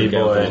pretty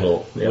boy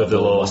with with the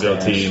little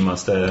mustache. goatee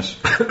mustache,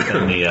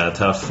 and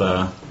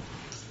the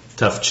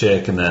tough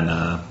chick, and then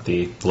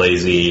the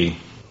lazy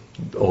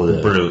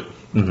brute.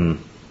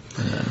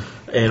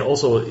 And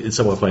also, it's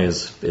somewhat funny.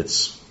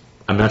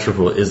 I'm not sure if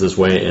it is this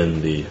way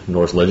in the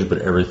Norse legend, but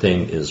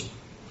everything is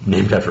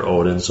named after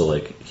Odin. So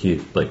like he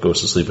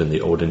goes to sleep in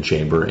the Odin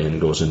chamber and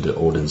goes into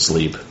Odin's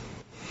sleep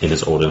in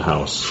his Odin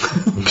house.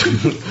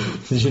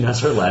 Did you not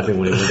start laughing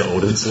when he went to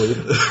Odin's sleep?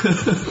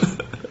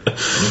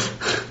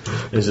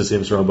 It's just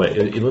him surrounded by.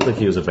 It looked like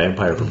he was a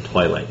vampire from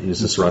Twilight. He was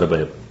just surrounded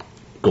by a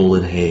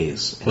golden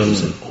haze, and he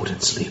was in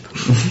Odin's sleep.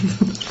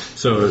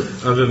 So,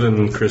 other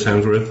than Chris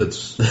Hemsworth,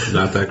 it's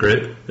not that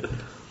great.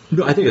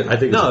 No, I think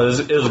No, it was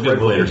a good great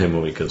movie. entertainment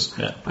movie because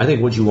I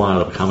think what you want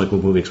out of a comic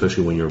book movie,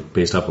 especially when you're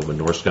based off of a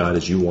Norse god,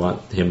 is you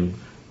want to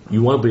be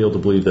able to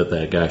believe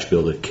that guy should be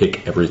able to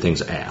kick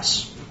everything's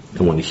ass.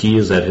 And when he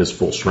is at his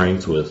full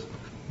strength with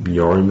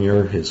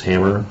Bjornmir, his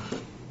hammer,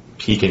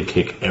 he can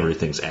kick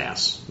everything's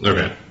ass.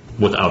 Okay.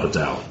 Without a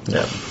doubt.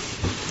 Yeah.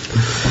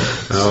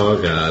 Oh,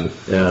 God.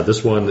 Yeah,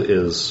 this one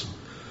is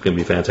going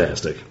to be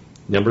fantastic.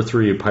 Number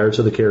 3, Pirates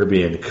of the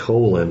Caribbean,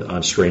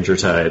 on Stranger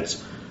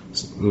Tides.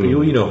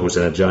 You know who's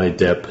in it. Johnny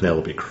Depp,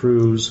 Penelope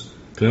Cruz.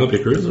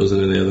 Penelope Cruz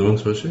wasn't in the other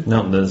ones, was she?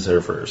 No, this is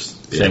her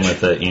first. Same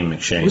with Ian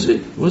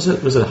McShane. Was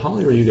it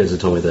Holly or you guys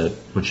that told me that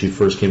when she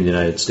first came to the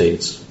United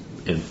States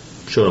and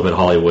showed up at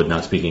Hollywood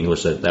not speaking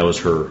English, that was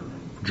her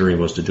dream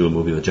was to do a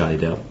movie with Johnny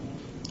Depp?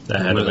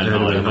 That might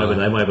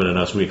have been an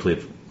Us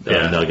Weekly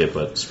nugget,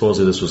 but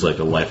supposedly this was like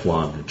a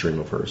lifelong dream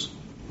of hers.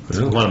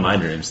 One of my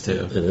dreams,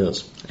 too. It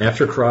is.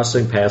 After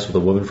crossing paths with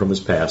a woman from his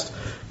past,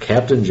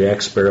 Captain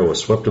Jack Sparrow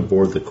was swept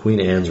aboard the Queen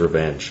Anne's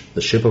Revenge,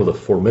 the ship of the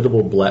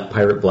formidable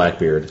pirate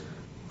Blackbeard.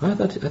 I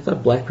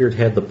thought Blackbeard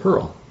had the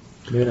pearl.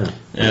 Maybe not.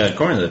 Yeah,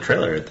 according to the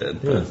trailer, it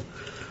did. Yeah.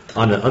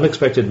 On an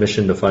unexpected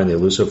mission to find the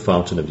elusive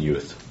fountain of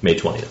youth. May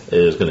 20th. It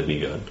is going to be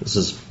good. This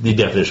is the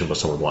definition of a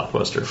summer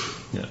blockbuster.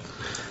 Yeah.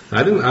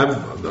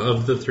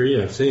 Of the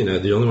 3 I've seen,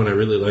 the only one I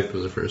really liked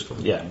was the first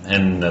one. Yeah,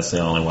 and that's the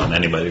only one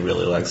anybody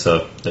really likes.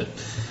 So it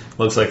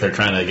looks like they're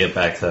trying to get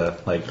back to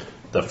like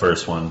the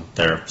first one.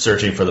 They're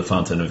searching for the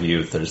fountain of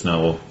youth. There's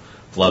no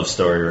love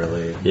story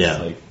really.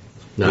 Yeah,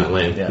 not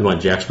lame. You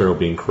want Jack Sparrow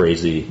being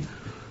crazy,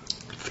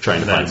 trying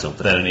to find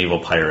something. Then an evil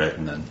pirate,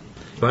 and then.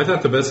 But I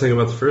thought the best thing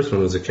about the first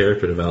one was the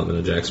character development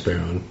of Jack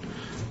Sparrow. And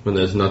when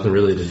there's nothing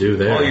really to do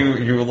there. Oh,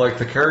 you like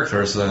the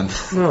characters then?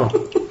 No,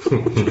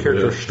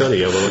 character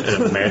study of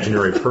an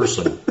imaginary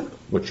person.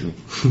 What you.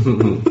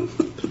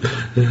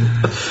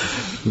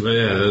 But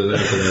yeah,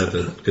 after that,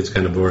 it gets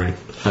kind of boring.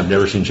 I've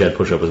never seen Chad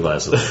push up his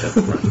glasses like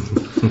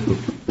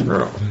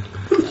that.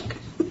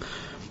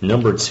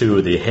 Number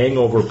 2, The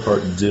Hangover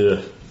Part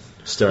 2,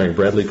 starring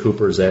Bradley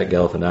Cooper, Zach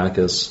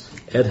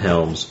Galifianakis, Ed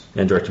Helms,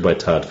 and directed by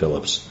Todd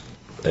Phillips.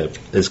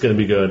 It's going to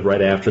be good.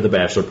 Right after the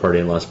bachelor party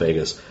in Las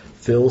Vegas,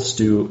 Phil,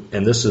 Stu,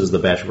 and this is the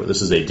bachelor.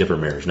 This is a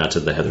different marriage, not to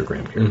the Heather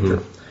Graham character.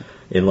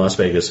 Mm-hmm. In Las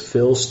Vegas,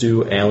 Phil,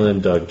 Stu, Alan,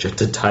 and Doug jet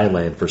to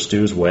Thailand for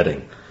Stu's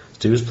wedding.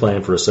 Stu's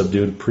plan for a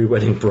subdued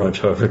pre-wedding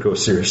brunch, however,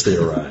 goes seriously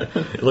awry.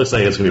 It looks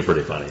like it's going to be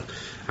pretty funny.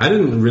 I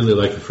didn't really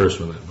like the first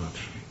one that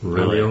much.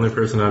 Really, the only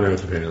person on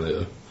earth apparently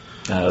though.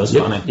 It was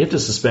funny. You have to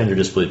suspend your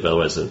disbelief,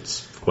 otherwise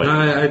it's quite.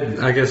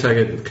 No, I guess I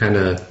get kind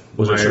of.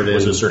 Was it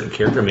a certain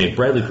character? I mean,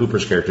 Bradley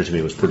Cooper's character to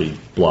me was pretty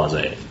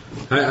blasé.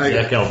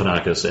 Zach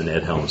Galifianakis and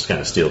Ed Helms kind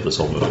of steal this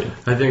whole movie.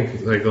 I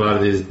think like a lot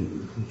of these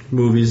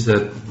movies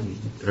that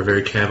are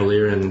very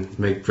cavalier and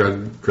make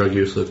drug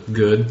use look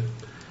good,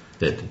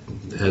 it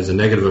has a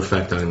negative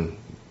effect on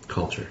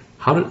culture.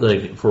 How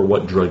did for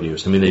what drug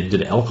use? I mean, they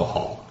did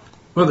alcohol.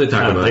 Well, they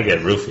talk about they get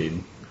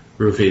roofied.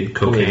 Roofied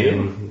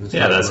cocaine.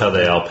 Yeah, that's how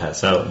they all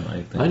pass out.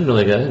 I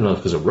didn't know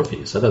because of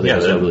roofies. I thought they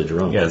got really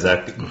drunk. Yeah,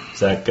 Zach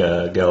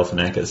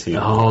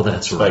Galifianakis.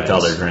 That's spiked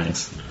all their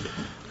drinks.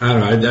 I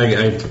don't know.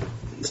 I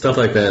stuff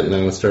like that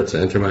now starts to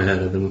enter my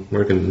head. I've been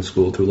working in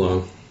school too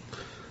long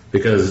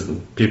because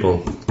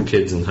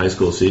kids in high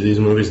school see these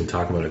movies and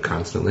talk about it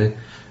constantly,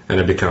 and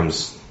it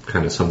becomes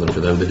kind of something for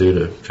them to do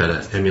to try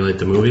to emulate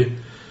the movie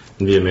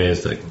and be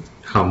amazed. Like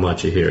how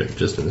much you hear it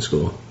just in the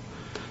school.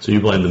 So you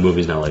blame the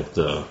movies, not like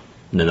the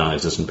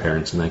non-existent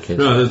parents in that case?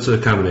 No, it's a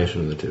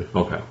combination of the two.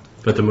 Okay.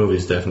 But the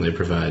movies definitely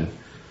provide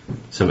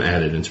some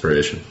added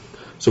inspiration.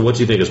 So what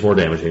do you think is more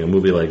damaging, a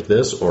movie like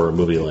this or a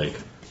movie like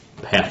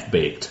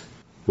Half-Baked,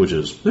 which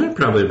is... They're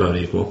probably about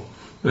equal,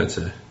 I'd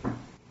say.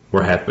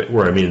 Where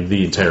I mean,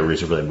 the entire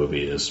reason for that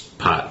movie is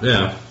pot.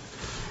 Yeah.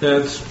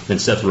 And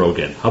Seth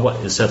Rogen. How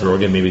about, is Seth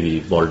Rogen maybe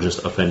the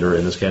largest offender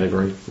in this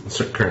category?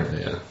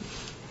 Currently, yeah.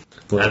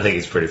 I think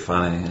he's pretty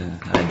funny.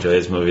 I enjoy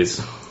his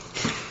movies.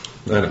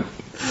 I know.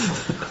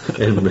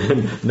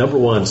 And number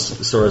one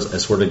stars, I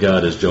swear to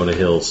God, is Jonah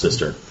Hill's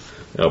sister.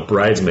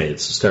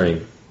 Bridesmaids,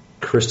 starring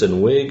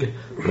Kristen Wiig,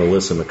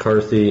 Melissa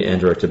McCarthy, and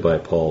directed by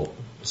Paul...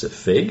 Is it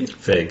Fig?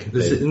 Fig.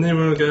 Isn't he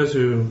one of the guys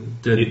who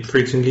did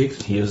Freaks and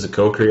Geeks? He was the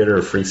co-creator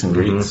of Freaks and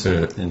Geeks,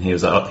 Mm-hmm. and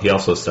he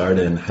also starred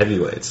in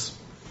Heavyweights.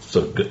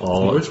 So Which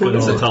one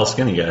He's is a it? tall,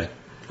 skinny guy.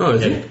 Oh,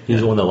 is he?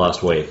 He's the one that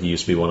lost weight. He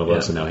used to be one of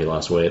us, Yeah. and now he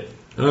lost weight.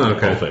 Oh, okay.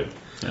 Perfect.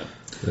 Yeah.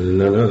 I did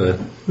not know that.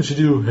 What you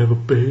do? Have a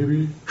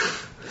baby?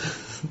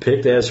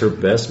 Picked as her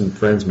best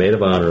friend's maid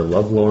of honor,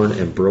 lovelorn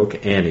and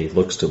broke Annie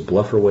looks to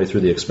bluff her way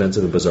through the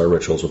expensive and bizarre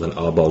rituals with an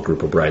oddball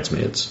group of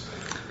bridesmaids.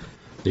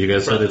 You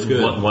guys said it's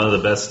good. One of the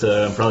best,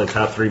 probably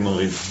top 3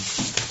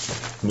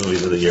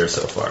 movies of the year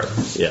so far.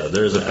 Yeah,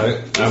 there's a...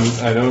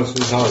 I know as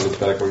soon as Holly gets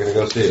back, we're going to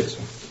go see it.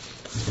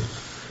 So.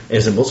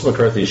 Is it Melissa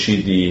McCarthy? Is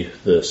she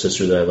the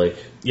sister that I like?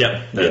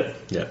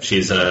 Yeah.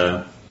 She's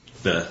the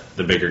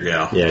bigger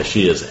gal. Yeah,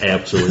 she is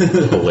absolutely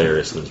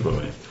hilarious in this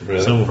movie.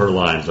 Really? Some of her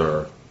lines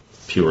are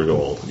pure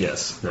gold.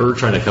 Yes. Her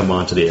trying to come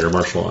on to the air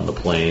marshal on the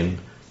plane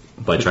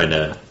by trying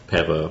to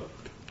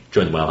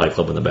join the Mile High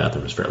Club in the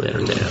bathroom is fairly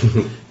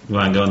entertaining. You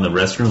want to go in the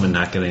restroom and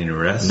not get any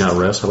rest? Now,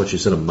 rest. How about you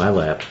sit on my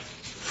lap?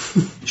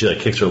 She like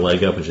kicks her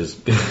leg up and she's.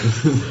 Do you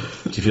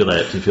feel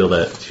that? Do you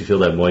feel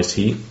that moist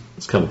heat?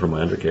 It's coming from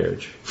my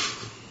undercarriage.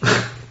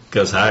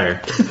 Goes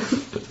higher.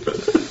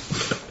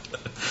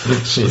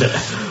 Yeah.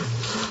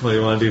 What do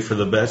you want to do for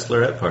the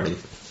bachelorette party?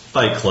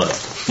 Fight Club.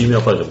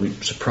 Female fighter. We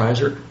surprise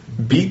her.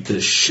 Beat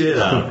the shit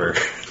out of her.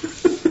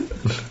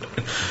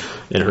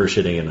 And her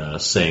shitting in a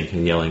sink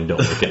and yelling, "Don't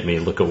look at me,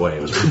 look away."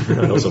 It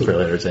was also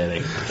fairly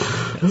entertaining.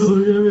 Yes.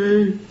 Look at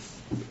me.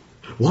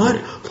 What?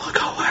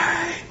 Look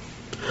away.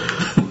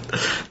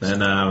 Then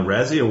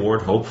Razzie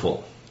Award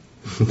hopeful.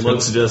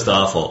 Looks just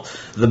awful.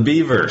 The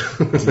Beaver.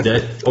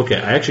 Okay,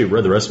 I actually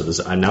read the rest of this.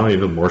 I'm now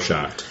even more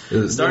shocked.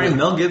 Starring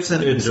Mel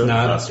Gibson and It's Jodie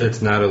not. Foster.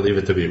 It's not a Leave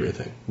It to Beaver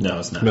thing. No,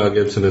 it's not. Mel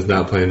Gibson is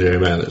not playing Jerry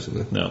Mathers in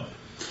this. No.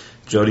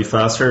 Jodie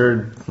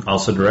Foster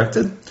also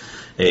directed.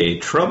 A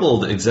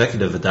troubled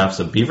executive adopts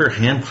a beaver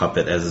hand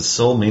puppet as his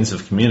sole means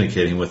of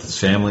communicating with his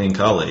family and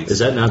colleagues. Is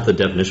that not the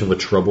definition of a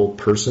troubled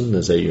person?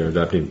 Is that you're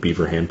adopting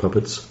beaver hand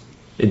puppets?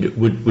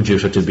 Would you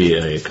expect to be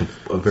a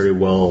very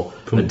well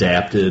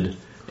adapted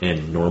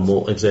and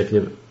normal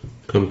executive?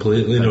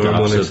 Completely normal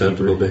Adopts and a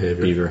acceptable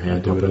behavior. beaver hand I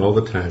do it puppet. all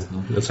the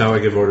time. That's how I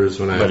give orders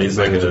when I. But he's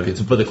like a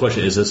pizza. but the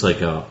question is this like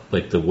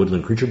the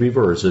woodland creature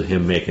beaver, or is it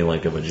him making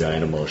like a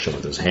vagina motion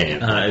with his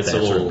hand? It's That a sort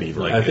of little,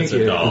 beaver. like, I think it's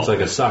a doll. it's like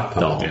a sock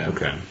puppet. doll. Yeah.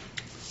 Okay.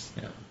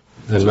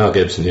 And Mel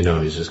Gibson,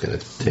 he's just going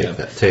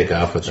to take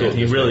off with that.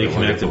 He really Just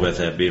connected wonderful. with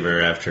that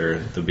beaver after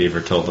the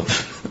beaver told him.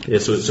 Yeah.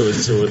 So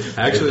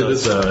Actually,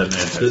 this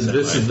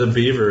is the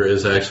beaver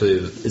is actually.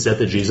 is that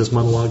the Jesus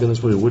monologue in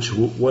this movie?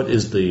 What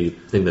is the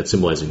thing that's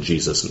symbolizing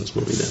Jesus in this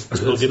movie? Then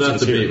It's not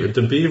the beaver.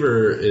 The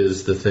beaver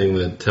is the thing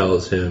that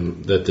tells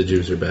him that the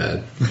Jews are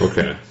bad,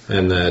 Okay.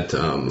 and that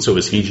So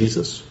is he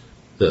Jesus?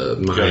 the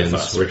Mayans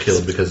Foster. were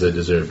killed because they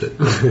deserved it.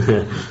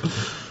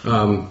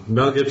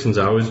 Mel Gibson's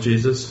always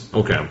Jesus.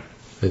 Okay.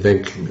 I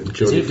think.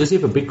 Does he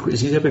have a big? Is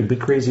he having a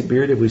big crazy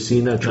beard? Have we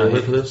seen that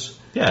trailer for this?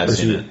 Yeah, I've Or is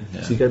seen he, it. Yeah.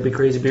 Has he got a big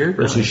crazy beard,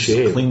 or is he He's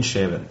shaved? clean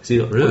shaven. Is he,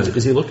 Really?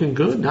 is he looking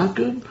good? Not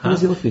good? How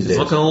does he look these He's days?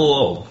 looking a little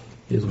old.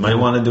 He's Might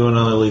want to do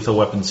another Lethal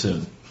Weapon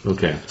soon.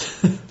 Okay.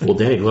 Well,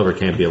 Danny Glover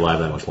can't be alive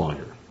that much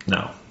longer.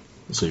 No.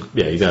 So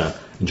yeah, you got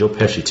and Joe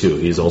Pesci too.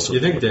 He's also. Do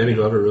you think Danny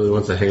Glover really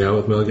wants to hang out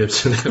with Mel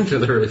Gibson after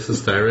the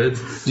racist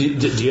tirades? Do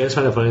you guys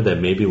find it funny that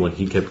maybe when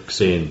he kept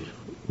saying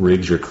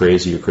Riggs, you're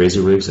crazy,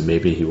 Riggs, and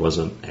maybe he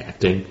wasn't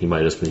acting. He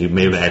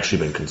may have actually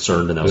been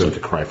concerned, and that was like a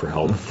cry for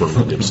help for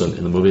Mel Gibson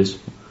in the movies.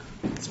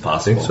 It's I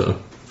possible.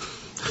 think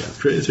so.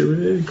 Crazy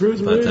Riggs,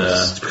 crazy But,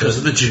 Riggs. It's because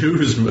of the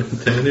Jews,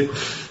 Danny.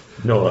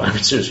 No, I'm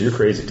serious. You're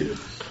crazy, dude.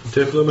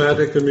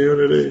 Diplomatic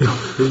immunity.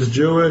 He's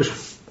Jewish.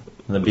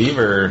 The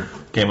Beaver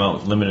came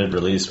out limited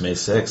release May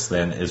 6th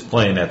and is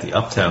playing at the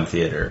Uptown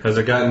Theater. Has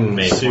it gotten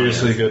May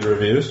seriously 20th. good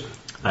reviews?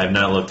 I have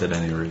not looked at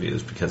any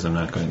reviews because I'm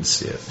not going to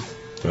see it.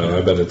 Well,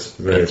 I bet it's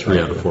very 3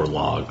 out of popular. 4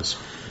 logs.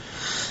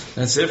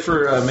 That's it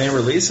for May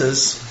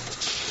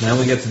releases. Now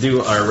we get to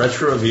do our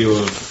retro review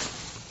of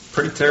a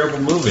pretty terrible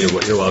movie.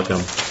 You're welcome.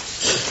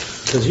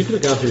 Because you could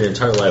have gone through your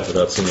entire life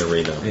without seeing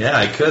Arena. Yeah,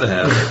 I could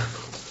have.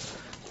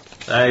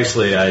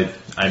 Actually,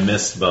 I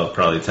missed about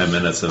probably 10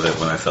 minutes of it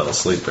when I fell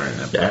asleep during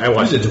it. Yeah, I I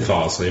watched didn't it.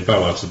 fall asleep. I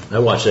watched it. I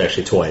watched it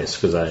actually twice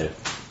because I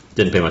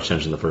didn't pay much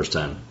attention the first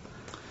time.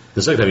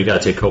 The second time, you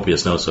got to take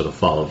copious notes so to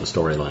follow the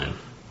storyline.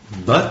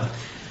 But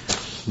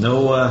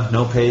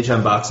No page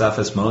on Box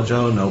Office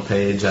Mojo, no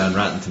page on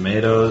Rotten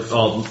Tomatoes.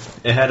 Oh,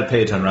 it had a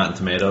page on Rotten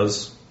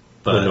Tomatoes,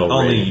 but no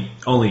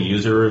only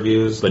user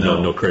reviews. But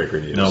no critic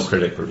reviews. No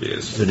critic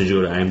reviews. So did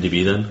you go to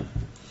IMDb then?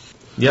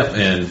 Yep,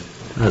 and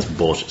That's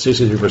bullshit.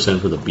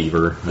 63% for the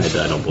Beaver. I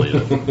don't believe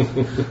it.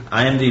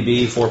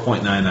 IMDb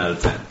 4.9 out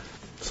of 10.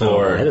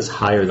 So That is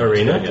higher than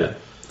Arena? expected.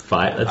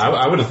 5. That's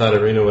I would have thought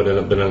Arena would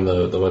have been on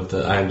the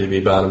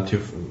IMDb bottom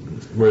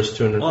worst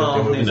 250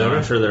 Well, movies ever.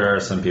 I'm sure there are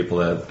some people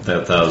that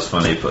thought it was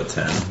funny to put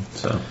 10.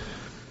 So,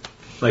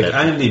 like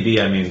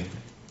IMDb, I mean,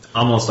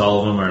 almost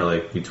all of them are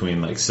like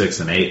between like 6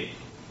 and 8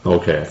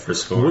 okay. for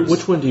scores.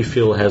 Which one do you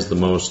feel has the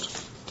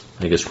most,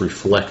 I guess,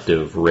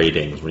 reflective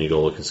ratings when you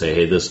go look and say,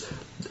 hey,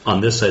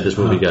 on this side, this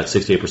movie got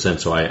 68%,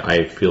 so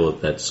I feel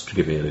that's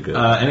giving it a good.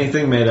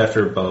 Anything made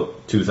after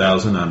about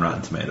 2000 on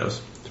Rotten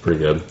Tomatoes. It's pretty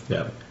good.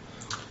 Yeah.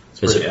 It's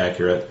pretty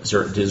accurate.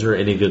 Is there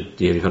any good?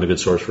 Do you have a good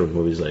source for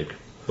movies like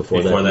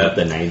before that, that?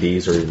 the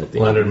 90s or even the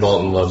Leonard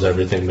Maltin loves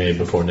everything made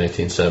before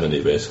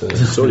 1970, basically.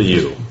 So do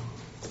you.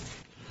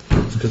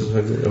 Because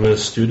I'm an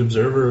astute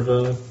observer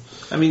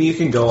of I mean, you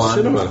can go on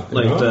Cinema,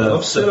 like you know? I the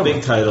love cinema.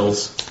 big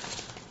titles.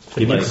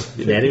 Give me, Like-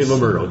 Nanny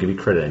McMurdo, I'll give you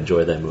credit. I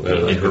enjoy that movie. I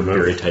like In her her movie.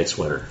 very tight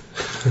sweater.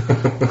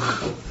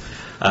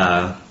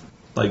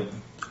 Like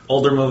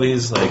older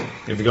movies, like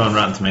if you go on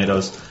Rotten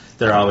Tomatoes,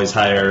 they're always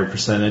higher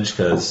percentage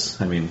because,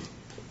 I mean,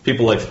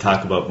 people like to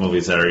talk about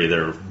movies that are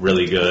either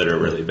really good or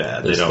really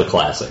bad. It's They don't. the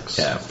classics.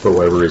 Yeah. For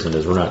whatever reason,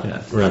 we're not Yeah.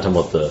 talking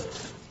about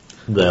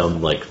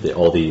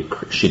all the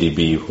shitty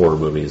B horror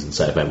movies and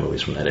sci-fi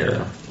movies from that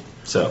era.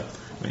 So,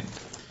 I mean,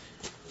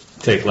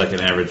 take like an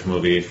average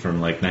movie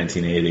from like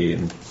 1980,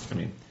 and I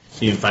mean,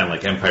 you can find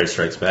like Empire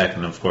Strikes Back,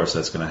 and of course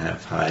that's going to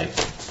have high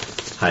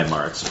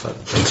marks. But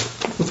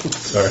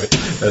Sorry, I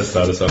just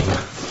thought of something.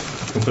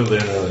 Completely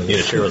unrelated. You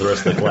to share with the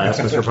rest of the class,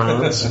 Mr.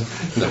 Pounds?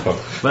 No.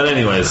 But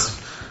anyways,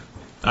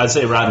 I'd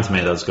say Rotten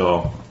Tomatoes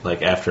go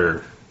like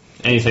after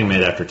anything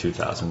made after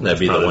 2000. That'd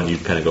be the Probably- one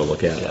you'd kind of go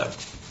look at. Yeah.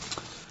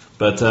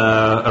 But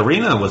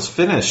Arena was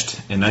finished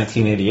in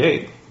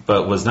 1988,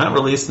 but was not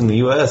released in the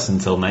U.S.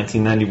 until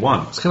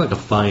 1991. It's kind of like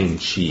a fine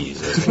cheese.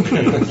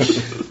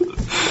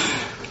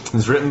 It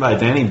was written by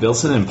Danny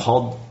Bilson and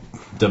Paul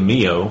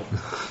DeMeo.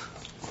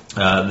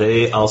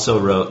 They also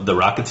wrote The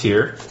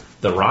Rocketeer,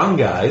 The Wrong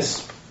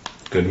Guys,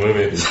 Good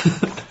movie.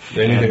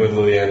 Anything with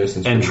Louis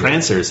Anderson. and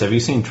Trancers. Have you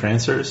seen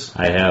Trancers?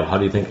 I have. How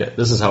do you think?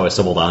 This is how I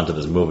stumbled onto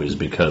this movie is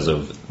because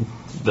of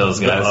Those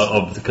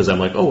guys. Because I'm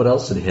like, oh, what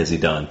else has he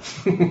done?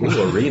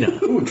 Ooh, Arena.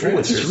 Ooh,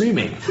 it's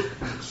streaming.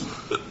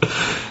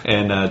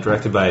 And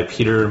directed by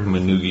Peter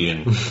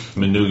Manoogian.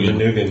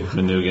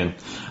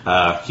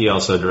 He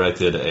also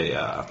directed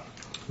a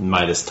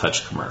Midas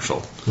Touch commercial.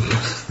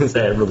 Is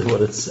that really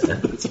what it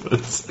said?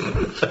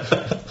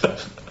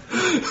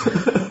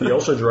 He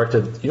also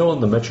directed, in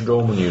the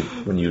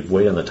Metrodome when you'd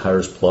wait on the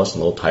Tires Plus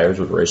and little tires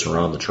would race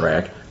around the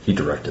track. He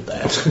directed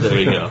that. There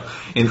you go.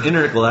 An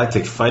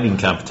intergalactic fighting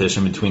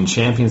competition between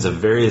champions of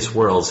various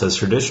worlds has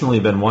traditionally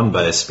been won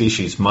by a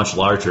species much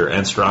larger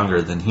and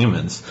stronger than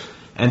humans.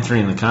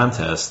 Entering the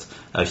contest,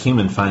 a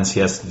human finds he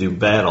has to do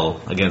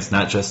battle against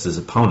not just his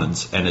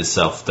opponents and his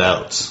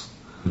self-doubts,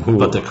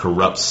 but the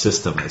corrupt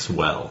system as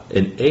well.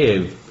 And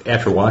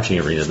after watching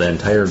Arena, the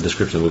entire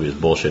description of the movie is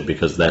bullshit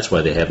because that's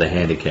why they have the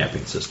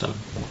handicapping system.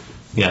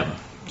 Yeah,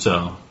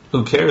 so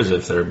who cares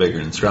if they're bigger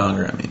and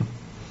stronger? I mean,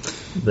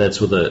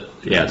 That's what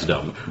it's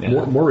dumb.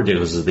 Yeah. More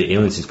ridiculous is the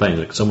aliens he's fighting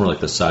like somewhere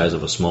like the size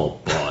of a small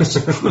bus.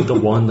 The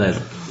one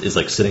that is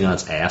like sitting on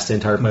its ass the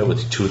entire fight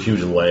with two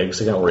huge legs.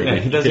 He he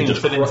doesn't even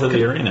fit into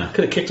the arena.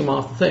 Could have kicked him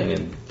off the thing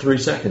in 3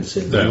 seconds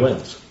and he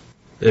wins.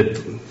 It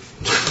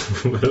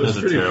was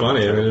pretty terrible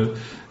funny. I mean,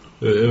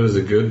 it was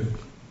a good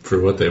for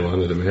what they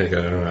wanted to make.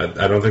 I don't know.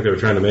 I don't think they were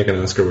trying to make an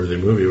Oscar-worthy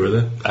movie, were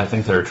they? I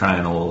think they're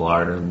trying a little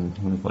harder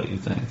than what you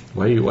think.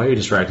 Why are you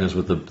distracting us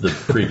with the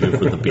preview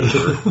for the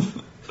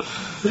Beaver?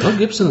 Mel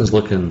Gibson is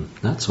looking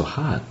not so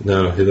hot.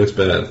 No, he looks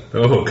bad.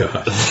 Oh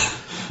God.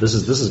 This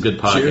is good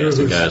podcasting,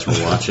 Jews. guys.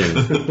 We're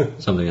watching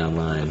something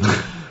online.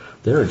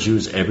 There are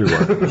Jews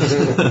everywhere.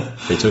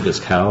 They took his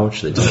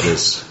couch. They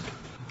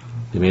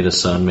made his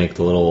son make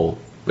the little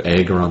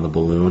egg around the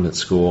balloon at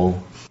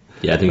school.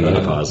 Yeah, I think you need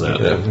to pause that.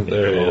 Yeah,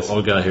 there he is.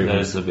 Oh God, here he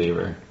There's goes. the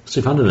Beaver.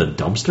 So he found it in a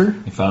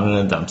dumpster? He found it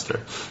in a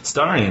dumpster.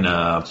 Starring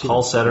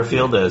Paul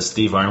Satterfield as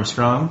Steve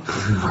Armstrong.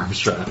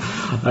 Armstrong.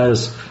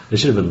 It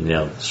should have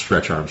been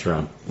Stretch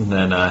Armstrong. And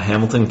then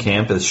Hamilton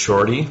Camp as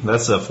Shorty.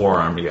 That's a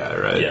four-armed guy,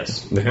 right?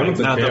 Yes. The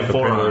Hamilton Not the Camp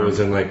apparently forearm. was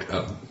in like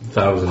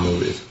 1,000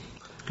 movies.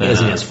 As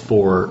he has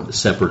 4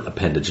 separate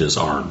appendages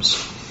arms.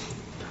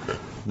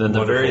 Then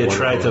the very Wonderful,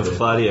 attractive wonderful.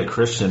 Claudia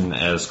Christian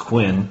as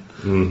Quinn.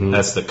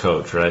 That's the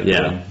coach, right?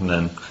 Yeah.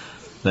 And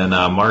then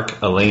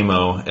Mark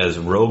Alamo as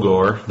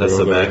Rogor. That's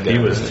the bad guy. He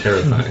was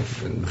terrifying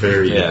and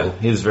very Yeah, evil.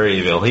 he's very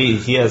evil.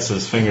 He has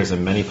his fingers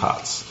in many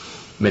pots.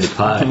 Many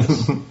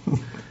pies.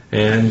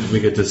 And we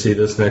get to see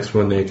this next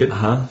one naked.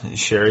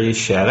 Sherry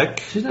Shattuck.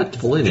 She's not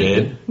fully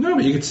naked. No,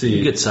 but you could see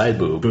You get side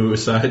boob.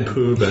 side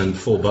boob and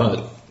full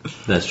butt.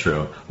 That's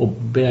true. Well,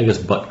 I guess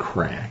butt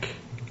crack.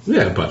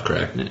 Yeah, butt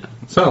crack. Yeah.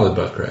 Solid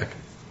butt crack.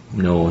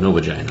 No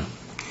vagina.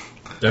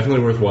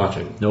 Definitely worth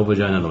watching. No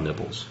vagina, no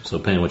nipples. So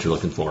depending on what you're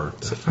looking for. I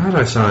thought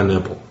I saw a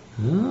nipple.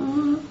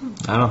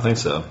 I don't think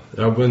so.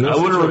 I I would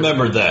have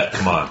remembered that.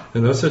 Come on.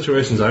 In those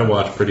situations, I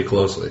watch pretty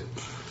closely.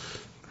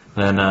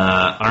 Then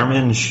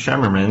Armin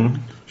Shimerman.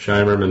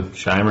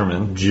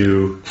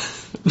 Jew.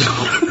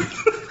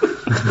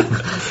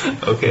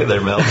 Okay,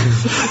 there, Mel.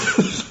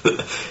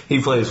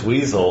 He plays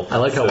Weasel. I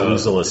like how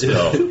Weasel is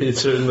spelled. He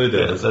certainly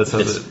does. That's how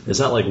It's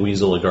not like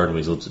Weasel or Garden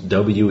Weasel. It's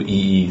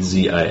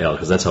Weezil,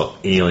 because that's how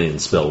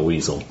aliens spell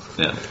Weasel.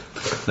 Yeah.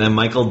 Then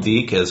Michael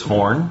Deak as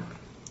Horn.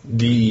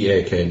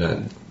 Deak, not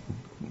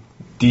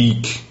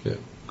Deak. Yeah.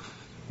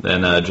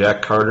 Then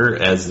Jack Carter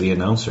as the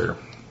announcer.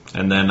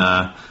 And then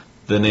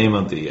the name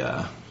of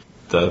the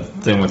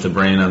thing with the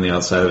brain on the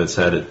outside of its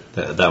head,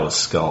 that was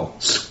Skull.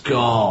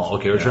 Skull.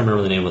 Okay, we're trying to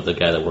remember the name of the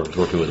guy that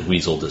working with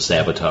Weasel to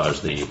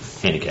sabotage the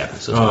handicapping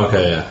system. Oh,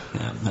 okay,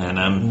 yeah. And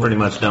I'm pretty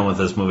much done with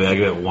this movie. I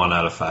give it 1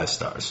 out of 5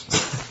 stars.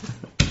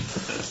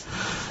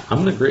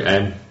 I'm going to agree.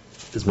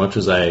 As much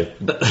as I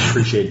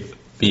appreciate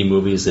B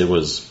movies, it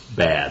was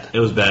bad. It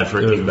was bad for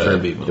a B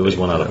movie. It was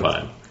 1 out of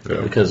 5.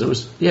 Yeah. Because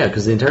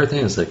because the entire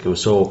thing is like, it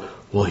was so,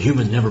 well,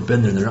 humans never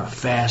been there, they're not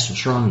fast and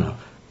strong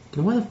enough.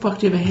 Then why the fuck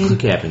do you have a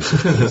handicapping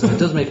system? It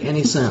doesn't make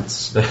any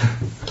sense. Yeah,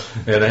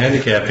 the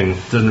handicapping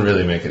doesn't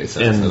really make any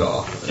sense at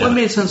all. Well, it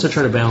made sense to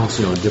try to balance,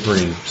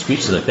 differing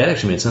speeches. Like that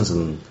actually made sense,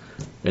 and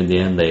in the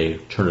end they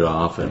turned it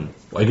off, and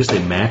I guess they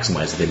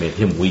maximized it. They made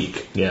him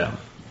weak. Yeah.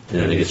 And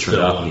then they get turned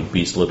off, and he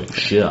beats the living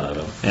shit out of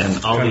him.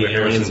 And all the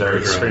aliens are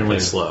extremely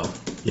slow.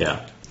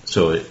 Yeah.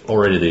 So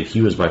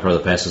he was by far the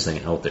fastest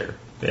thing out there.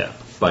 Yeah.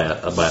 By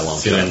a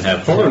long shot.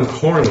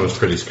 Horn was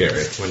pretty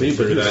scary. When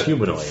But he was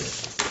humanoid.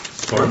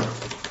 Horn?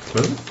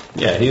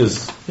 Yeah, he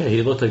was. Yeah,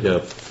 he looked like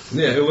a.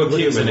 Yeah, it looked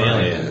He was an human.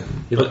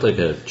 alien. He looked like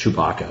a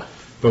Chewbacca.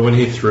 But when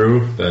he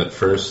threw that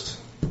first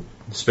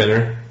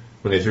spinner,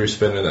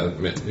 that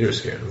meant you were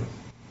scared of him.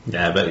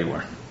 Yeah, I bet you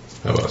were.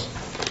 I was.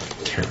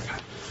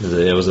 Terrified.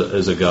 It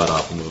was a god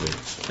awful movie.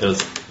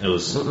 It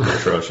was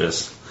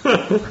atrocious.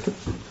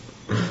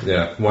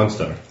 Yeah, 1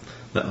 star.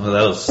 That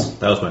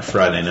was my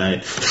Friday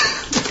night.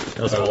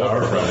 That was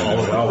our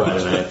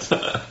Friday night.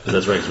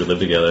 That's right, because we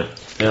lived together.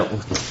 Yep,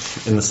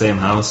 in the same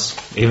house,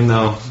 even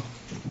though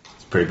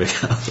it's a pretty big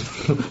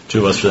house. 2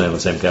 of us should have on the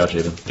same couch,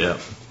 even. Yeah.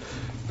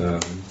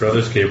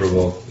 Brothers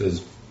Capable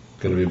is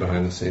going to be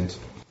behind the scenes.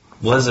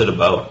 What is it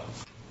about?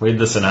 Read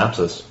the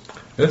synopsis.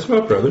 It's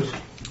about brothers.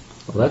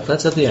 Well,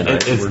 that's at the end,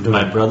 right? It's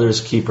my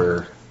brother's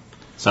keeper.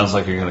 Sounds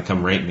like you're going to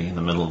come rape me in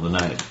the middle of the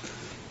night.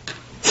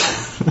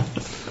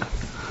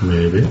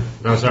 Maybe.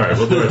 Oh, sorry.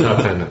 We'll do our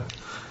top 10 now.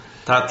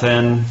 Top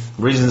 10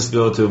 reasons to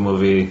go to a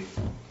movie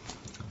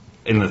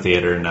in the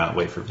theater and not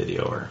wait for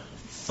video. Or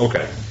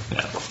Okay.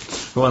 yeah,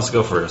 who wants to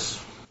go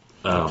first?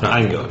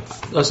 I can go.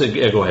 Let's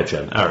say, go ahead,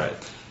 Chad. All right.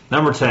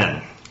 Number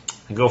 10.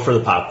 I go for the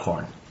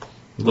popcorn.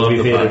 Love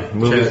the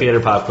Movie theater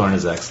popcorn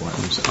is excellent.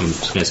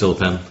 Can I steal the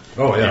pen?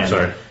 Oh, yeah, And-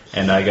 sorry.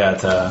 And I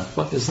got What the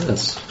fuck is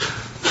this?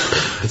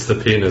 It's the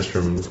penis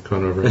from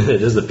Conan O'Brien.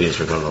 It is the piece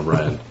from Conan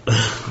O'Brien.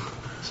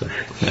 Sorry.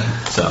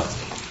 so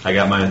I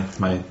got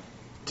my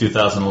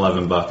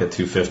 2011 bucket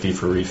 $2.50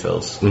 for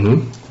refills.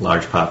 Mm-hmm.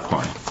 Large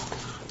popcorn.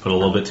 Put a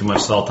little bit too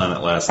much salt on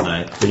it last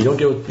night. But you don't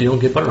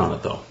get butter on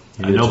it though.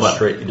 You I know just butter.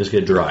 straight. You just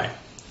get dry.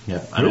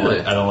 Yeah, I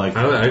Really? don't like.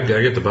 I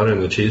get the butter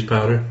and the cheese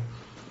powder.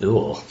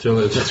 Ew.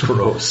 That's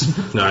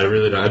gross. No, I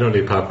really don't. I don't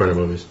eat popcorn in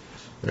movies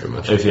very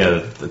much. If you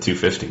had the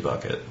 $2.50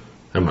 bucket.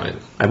 I might.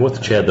 I'm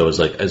with Chad though. Is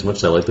like as much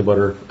as I like the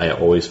butter, I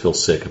always feel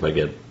sick if I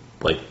get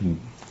like.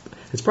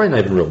 It's probably not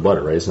even real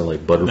butter, right? It's not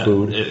like butter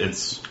food.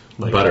 It's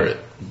like Butter it.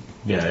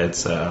 Yeah,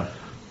 it's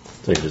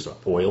It's like just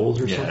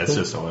oils or something. it's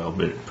just oil,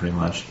 but pretty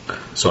much.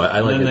 So I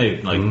like And then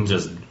it. they like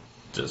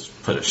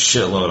just put a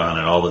shitload on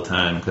it all the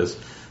time because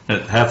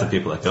half the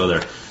people that go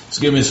there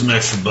just give me some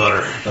extra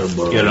butter.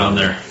 Get it on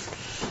there.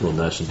 Real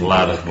nice and A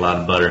lot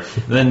of butter.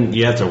 Then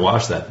you have to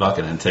wash that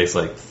bucket, and it takes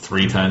like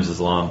 3 times as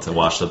long to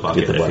wash the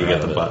bucket Get the if you butter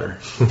get the out butter.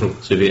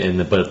 So if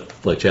you,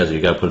 but like Chad said,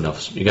 you got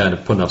to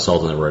put enough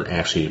salt in there where it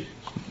actually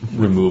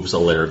removes a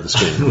layer of the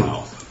skin in your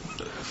mouth.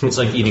 It's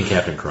like eating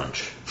Captain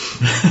Crunch.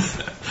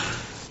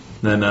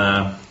 Then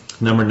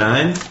number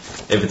 9,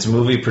 if it's a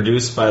movie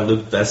produced by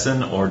Luc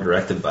Besson or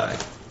directed by.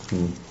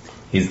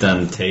 He's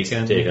done Taken,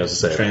 I was gonna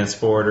say.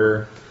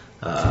 Transporter,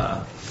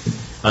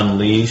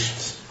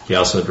 Unleashed. He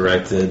also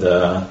directed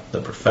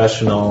The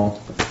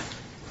Professional.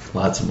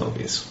 Lots of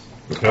movies.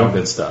 All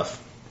good stuff.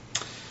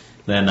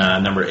 Then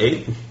number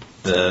 8,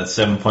 the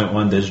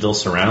 7.1 digital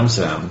surround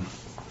sound.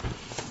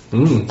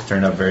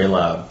 Turned up very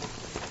loud.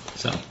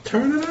 So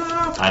Turn it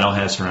up. I don't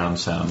have surround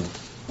sound.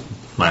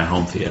 My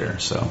home theater,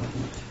 so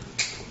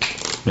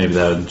maybe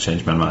that would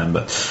change my mind.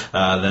 But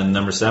then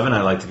number 7,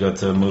 I like to go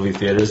to movie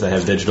theaters that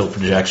have digital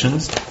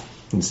projections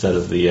instead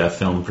of the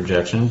film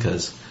projection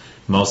because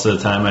most of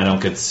the time I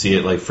don't get to see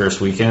it like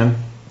first weekend.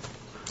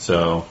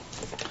 So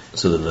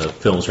then the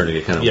film's starting to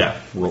get kind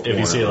of if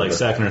you see it like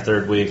second or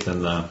third week,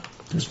 then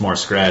there's more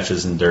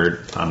scratches and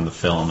dirt on the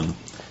film. And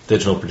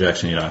digital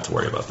projection, you don't have to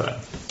worry about that,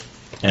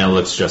 and it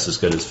looks just as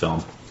good as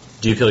film.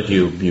 Do you feel like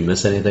you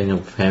miss anything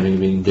of having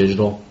being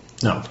digital?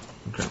 No.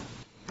 Okay.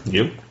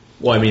 You?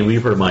 Well, I mean,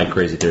 we've heard my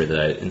crazy theory that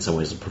I, in some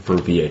ways, prefer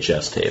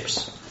VHS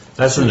tapes.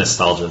 That's a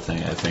nostalgia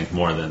thing, I think,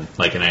 more than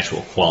like an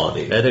actual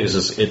quality. I think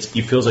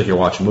it feels like you're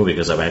watching a movie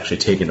because I've actually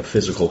taken a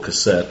physical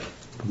cassette,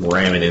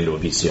 ram it into a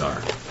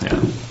VCR. Yeah.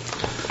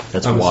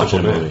 That's watching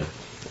a movie.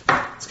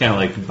 It's kind of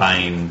like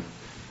buying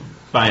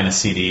a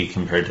CD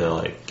compared to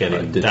like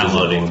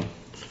downloading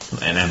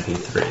an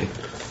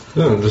MP3.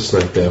 No, just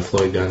like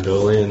Floyd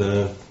Gondoli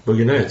and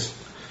Boogie Nights.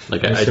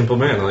 Like I'm a simple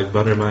man. I like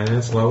butter in my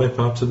ass,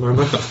 lollipops in my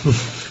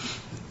mouth.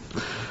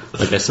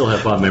 Like I still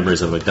have fond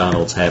memories of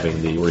McDonald's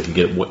having where you can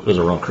get, it was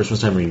around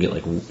Christmas time where you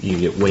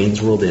get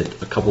Wayne's World. They had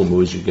a couple of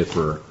movies you get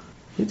for,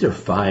 I think they're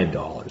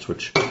 $5,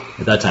 which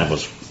at that time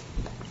was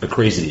a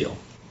crazy deal.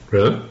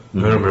 Really? I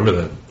don't remember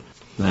that.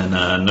 Then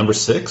number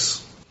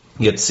 6,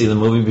 you get to see the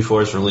movie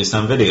before it's released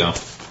on video.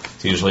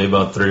 It's usually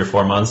about 3 or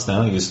 4 months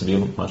now. It used to be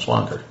much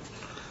longer.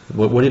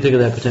 What do you think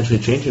of that potentially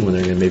changing when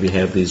they're going to maybe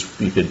have these?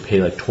 You could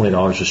pay like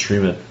 $20 to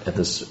stream it at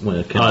this when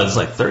it comes. Oh, it's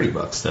like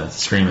 $30 to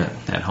stream it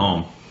at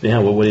home. Yeah,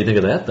 well, what do you think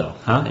of that though?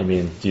 Huh? I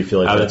mean, do you feel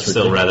like I would that's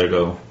still ridiculous?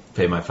 rather go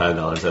pay my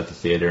 $5 at the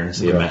theater and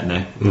see a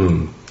matinee.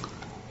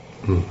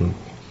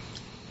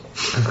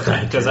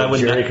 Because I would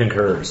Jerry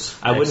concurs.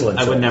 I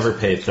would never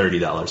pay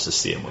 $30 to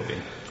see a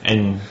movie.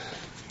 And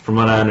from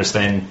what I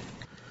understand,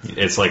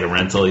 it's like a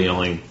rental.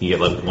 You get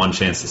like one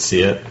chance to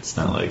see it. It's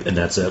not like, and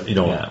that's it. You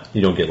don't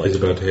get like He's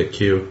about to hit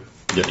Q.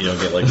 you don't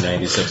get like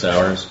 96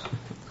 hours.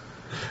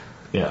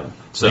 yeah.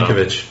 So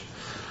Linkovich.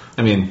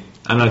 I mean,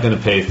 I'm not going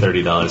to pay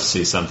 $30 to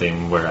see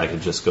something where I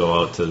could just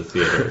go out to the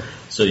theater.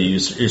 So you're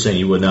saying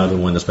you would not be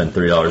willing to spend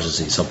 $30 to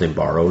see something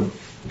borrowed,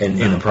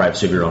 and in the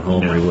privacy of your own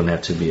home, where you wouldn't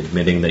have to be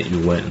admitting that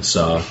you went and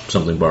saw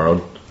something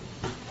borrowed.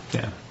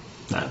 Yeah.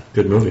 Nah.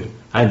 Good movie.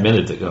 I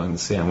admitted to going to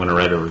see it. I'm going to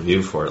write a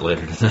review for it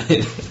later tonight.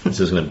 This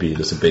is going to be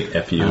just a big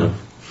FU.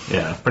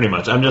 Yeah, pretty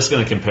much. I'm just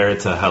going to compare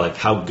it to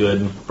how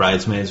good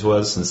Bridesmaids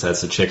was, since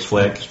that's a chick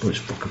flick. It's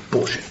fucking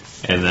bullshit.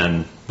 And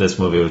then this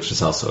movie, which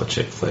is also a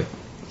chick flick.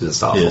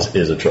 Just awful.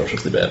 Is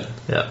atrociously bad.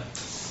 Yeah.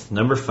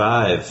 Number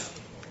 5.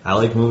 I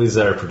like movies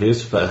that are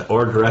produced by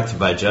or directed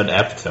by Judd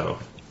Apatow.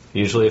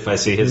 Usually, if I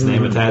see his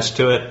name attached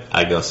to it,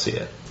 I go see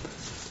it.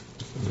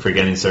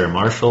 Forgetting Sarah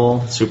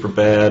Marshall,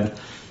 Superbad,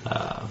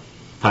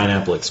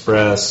 Pineapple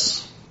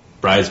Express,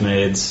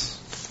 Bridesmaids.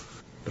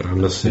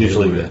 I'm the same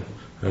Usually way. good.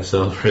 I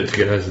celebrate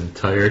the guy's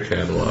entire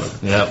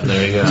catalog. Yep,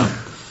 there you go.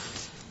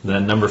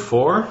 Then number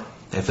 4.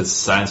 If it's a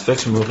science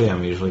fiction movie,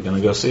 I'm usually going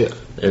to go see it.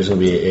 There's going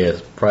to be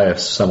probably a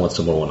somewhat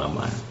similar one on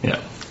mine. Yeah.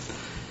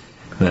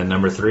 Then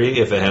number 3,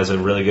 if it has a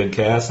really good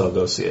cast, I'll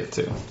go see it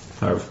too.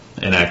 Or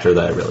an actor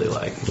that I really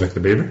like. Like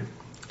the Beaver?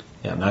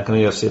 Yeah, I'm not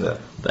going to go see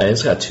that.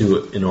 It's got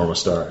 2 enormous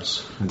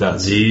stars. It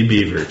does. The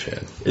Beaver,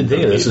 Chad. The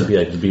thing is, this would be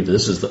like the Beaver.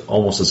 This is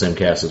almost the same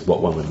cast as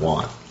What Women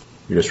Want.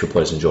 You're just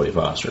replacing Jodie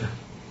Foster.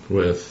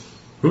 With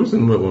who's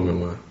in What Women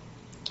Want?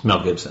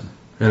 Mel Gibson.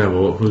 I know,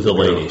 well, who's The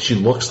lady. She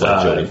looks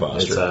like Jodie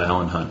Foster. It's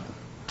Helen Hunt.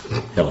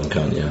 Helen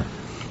Cunt, yeah.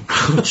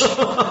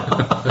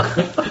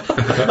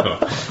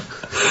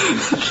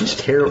 She's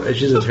terrible.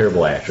 She's a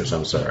terrible actress.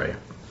 I'm sorry.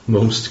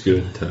 Most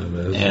good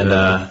Thomas.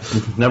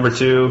 And number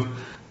 2,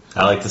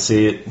 I like to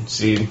see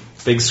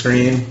big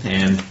screen,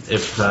 and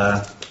if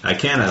I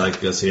can, I like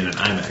to go see it in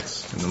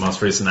IMAX. And the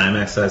most recent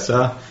IMAX I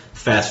saw,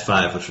 Fast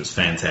 5, which was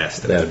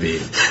fantastic. That would be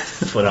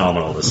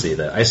phenomenal to see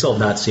that. I still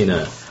have not seen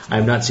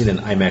I've not seen an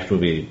IMAX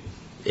movie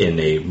in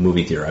a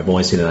movie theater. I've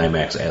only seen an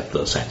IMAX at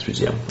the Science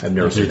Museum. I've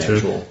never seen an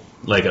actual.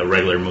 Like a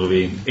regular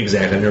movie.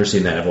 Exactly. I've never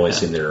seen that. I've only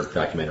seen their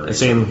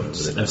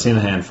documentaries. I've seen a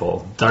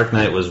handful. Dark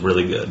Knight was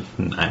really good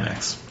in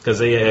IMAX because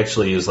they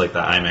actually use like the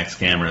IMAX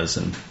cameras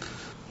and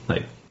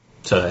like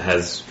so it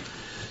has.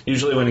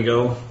 Usually when you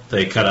go,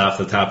 they cut off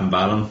the top and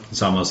bottom.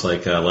 It's almost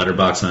like a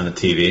letterbox on a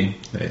TV.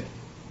 They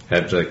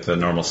had like the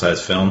normal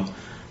size film,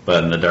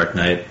 but in the Dark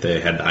Knight they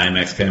had the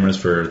IMAX cameras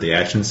for the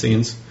action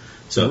scenes,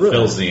 so it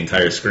fills the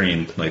entire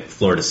screen like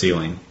floor to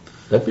ceiling.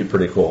 That'd be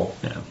pretty cool.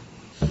 Yeah.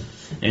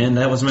 And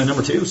that was my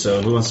number 2,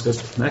 so who wants to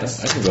go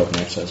next? I can go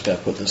next. I just got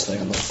to put this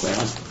thing on the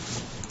ground.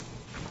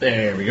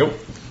 There we go.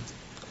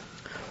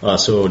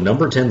 So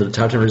number 10, the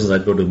top 10 reasons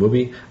I'd go to a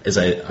movie is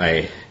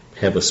I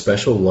have a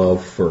special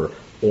love for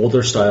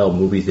older style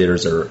movie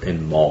theaters that are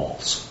in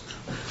malls.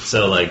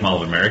 So like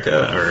Mall of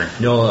America, or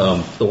no,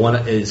 the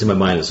one is in my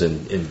mind is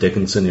in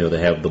Dickinson.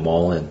 They have the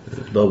mall, and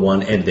the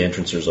one end of the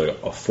entrance there's like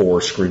a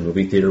 4-screen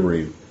movie theater where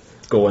you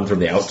go in from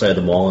the outside of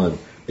the mall and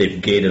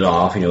they've gated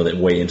off, that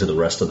way into the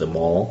rest of the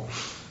mall.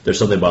 There's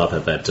something about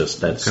that's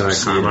kind of like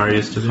Harmar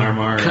used to do.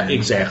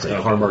 Exactly.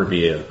 Harmar would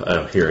be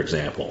a here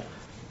example.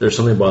 There's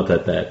something about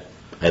that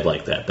I'd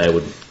like that. That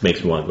would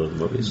make me want to go to the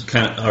movies.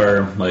 Kind of,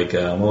 or like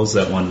what was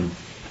that one?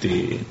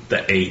 The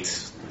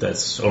 8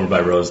 that's over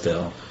by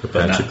Rosedale.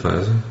 Apache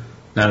Plaza.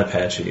 Not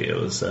Apache. It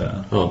was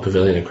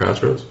Pavilion and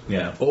Crossroads.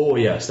 Yeah. Oh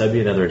yes, that'd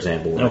be another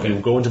example. Where okay. If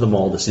you go into the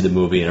mall to see the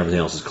movie and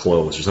everything else is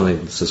closed, or something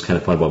that's just kind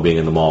of fun about being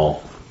in the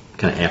mall,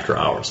 kind of after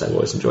hours. I've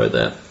always enjoyed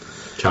that.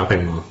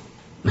 Shopping mall.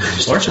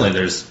 Fortunately,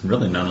 there's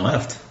really none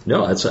left.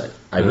 No,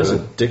 I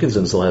visit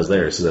Dickinson still has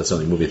theirs, so that's the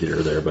only movie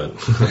theater there. But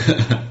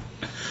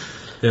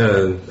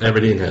yeah,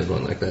 Aberdeen has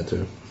one like that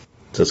too.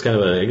 So it's kind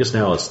of I guess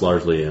now it's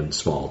largely in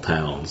small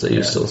towns that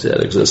you still see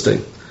that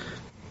existing.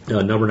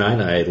 Number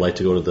 9, I'd like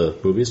to go to the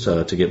movies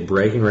to get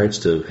bragging rights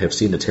to have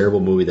seen a terrible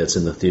movie that's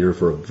in the theater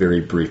for a very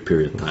brief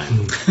period of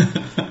time.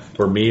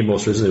 For me,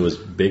 most recently, it was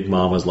Big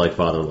Mama's Like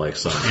Father, Like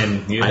Son.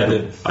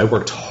 And I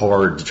worked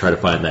hard to try to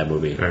find that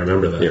movie. I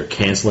remember that. They were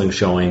canceling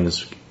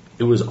showings.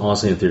 It was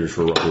honestly in theaters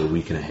for roughly a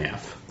week and a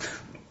half.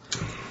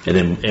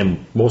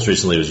 And most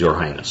recently, it was Your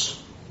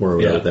Highness,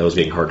 where that was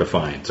getting hard to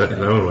find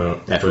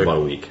after about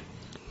a week.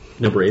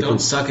 Number 8. Don't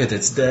suck it,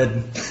 it's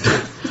dead.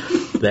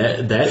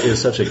 That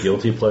is such a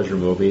guilty pleasure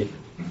movie.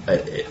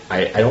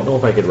 I don't know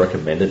if I could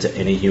recommend it to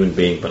any human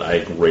being, but I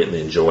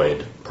greatly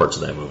enjoyed parts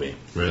of that movie.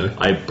 Really?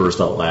 I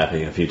burst out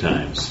laughing a few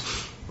times,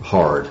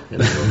 hard in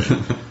that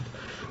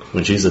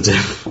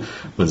movie.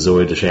 When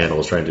Zoe Deschanel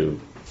is trying to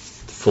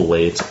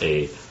fillet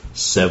a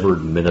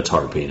severed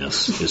minotaur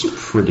penis, is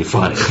pretty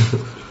funny.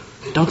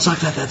 Don't suck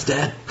that, that's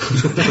dead.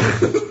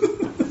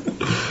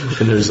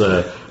 And there's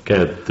a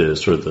kind of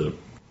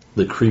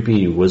the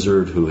creepy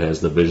wizard who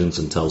has the visions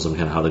and tells them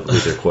kind of how to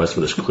complete their quest,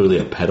 where there's clearly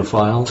a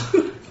pedophile,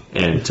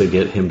 and to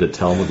get him to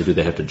tell them what to do,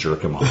 they have to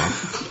jerk him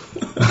off.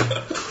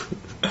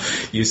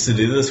 Used to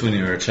do this when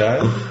you were a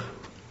child?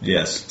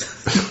 Yes.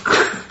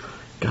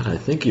 God, I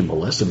think you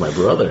molested my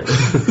brother.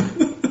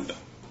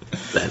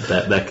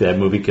 that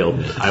movie killed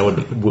me. I would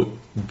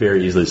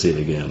very easily see it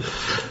again.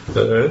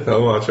 Alright,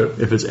 I'll watch it.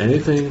 If it's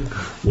anything,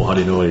 well, how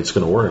do you know it's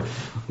going to work?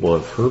 Well,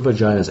 if her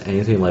vagina is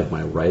anything like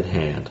my right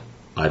hand,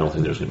 I don't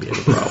think there's going to be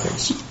any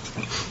problems.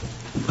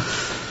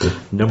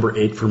 Number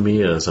 8 for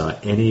me is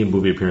any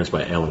movie appearance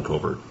by Alan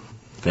Covert.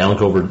 If Alan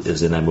Covert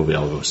is in that movie,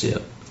 I'll go see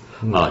it.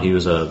 He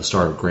was the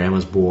star of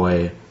Grandma's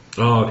Boy.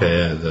 Oh,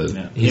 okay,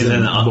 yeah. He's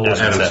in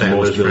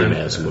most Billy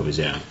Madison movies,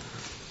 yeah.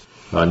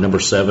 Number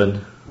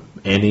 7,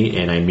 any,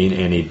 and I mean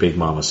any, Big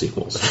Mama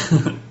sequels.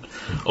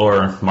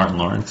 Or Martin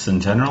Lawrence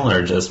in general,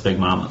 or just Big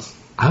Mamas?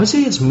 I would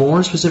say it's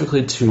more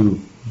specifically to...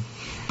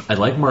 I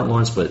like Martin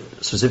Lawrence, but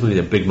specifically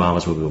the Big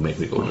Mamas movie will make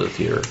me go to the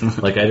theater.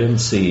 Like, I did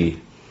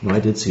see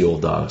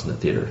Old Dogs in the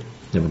theater.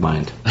 Never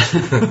mind.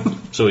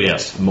 So,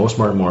 yes, most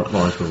Martin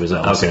Lawrence movies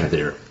I'll see in the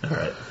theater. All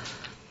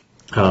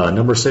right.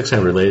 Number 6, I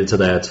related to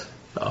that.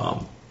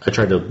 I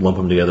tried to lump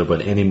them together,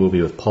 but any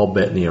movie with Paul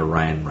Bettany or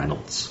Ryan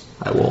Reynolds,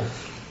 I will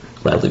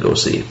gladly go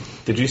see.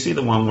 Did you see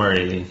the one where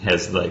he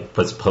has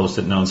puts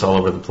Post-it notes all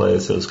over the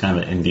place? It was kind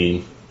of an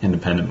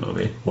independent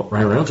movie. What,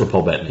 Ryan Reynolds or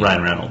Paul Bettany?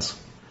 Ryan Reynolds.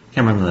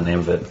 Can't remember the name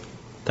of it.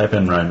 Type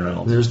in Ryan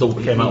Reynolds.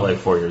 It came out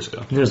 4 years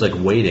ago. There's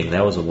Waiting.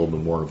 That was a little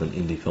bit more of an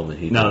indie film that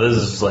he did. No, this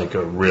is a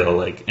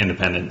real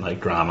independent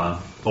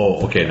drama.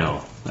 Oh, okay,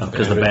 no.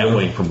 Because the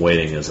Batwing from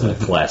Waiting is a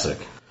classic.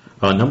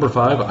 Number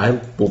 5, I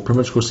will pretty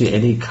much go see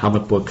any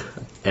comic book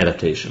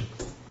adaptation.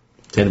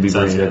 Tend to be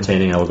very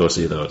entertaining. I will go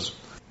see those.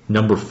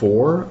 Number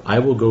 4, I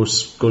will go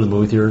to the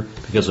movie theater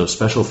because of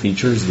special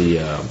features. You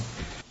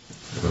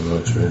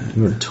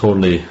were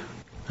totally...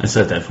 I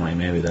said definitely.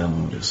 Maybe that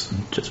one was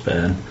just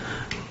bad.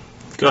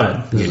 Go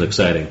ahead. This is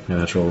exciting. Yeah,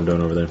 that's what we're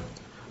doing over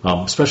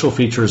there. Special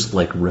features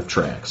like riff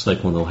tracks.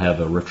 Like when they'll have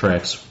riff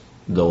tracks,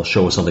 they'll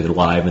show us something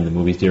live in the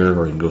movie theater,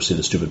 or you can go see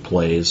the stupid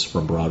plays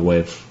from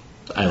Broadway.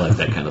 I like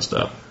that kind of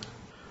stuff.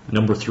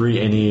 Number 3,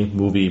 any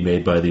movie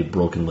made by the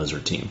Broken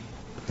Lizard team.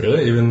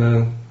 Really? Even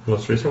the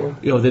most recent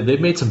one?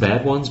 They've made some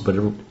bad ones, but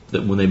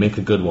when they make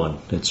a good one,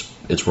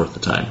 it's worth the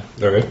time.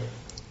 Okay.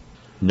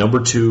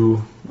 Number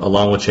 2,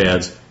 along with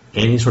Chad's,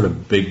 any sort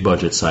of big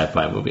budget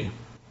sci-fi movie.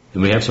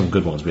 And we have some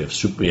good ones. We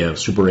have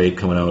Super 8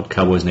 coming out,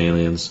 Cowboys and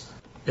Aliens.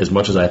 As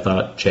much as I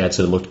thought Chad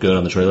said it looked good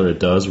on the trailer, it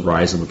does.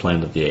 Rise of the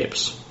Planet of the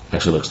Apes.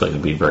 Actually looks like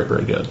it'd be very,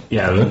 very good.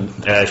 Yeah,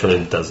 it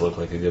actually does look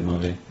like a good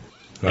movie.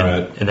 All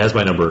right. And that's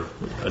my number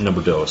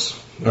dose.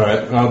 All right.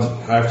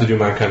 I have to do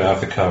mine kind of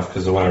off the cuff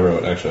because the one I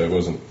wrote, actually, I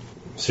wasn't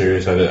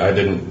serious. I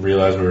didn't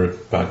realize we were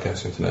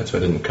podcasting tonight, so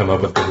I didn't come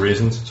up with good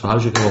reasons. So how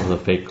did you come up with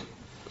a fake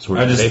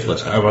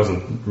list? I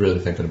wasn't really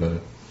thinking about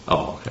it.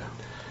 Oh, okay.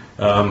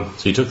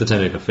 So you took the time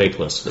to make a fake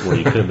list, where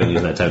you could have been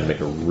using that time to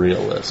make a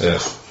real list.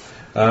 Yes.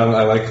 I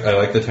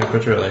like the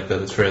temperature. I like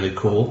that it's fairly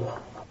cool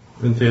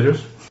in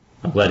theaters.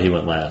 I'm glad he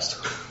went last.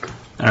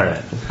 All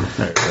right.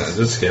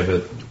 Just skip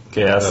it.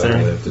 Chaos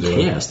Theory.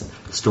 Chaos.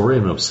 The story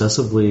of an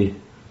obsessively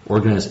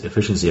organized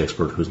efficiency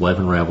expert whose life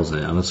unravels in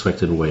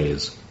unexpected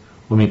ways.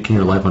 Can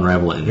your life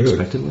unravel in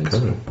unexpected ways?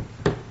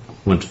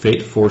 When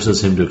fate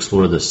forces him to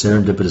explore the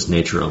serendipitous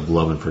nature of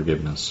love and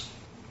forgiveness.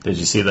 Did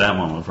you see that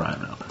one with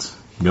Ryan Reynolds?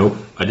 Nope.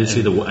 I did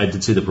see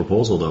the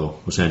proposal though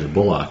with Sandra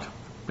Bullock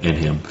and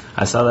him.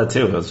 I saw that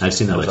too. I've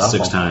seen that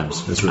 6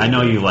 times. Really I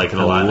know you like it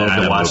a lot.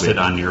 I watched it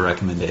on your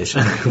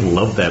recommendation. I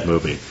love that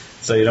movie.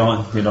 So you don't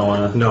want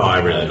to? No, I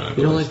really don't.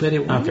 You don't like Betty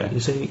White? Okay. You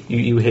say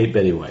you hate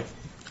Betty White.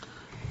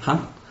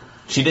 Huh?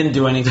 She didn't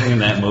do anything in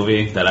that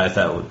movie that I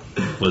thought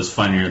was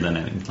funnier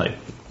than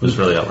was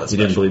really all that special. You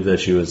didn't believe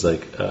that she was a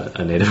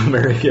Native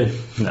American?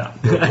 No.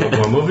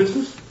 What movie is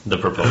this? the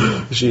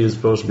proposal. She is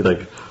supposed to be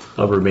like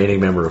a remaining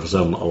member of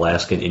some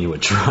Alaskan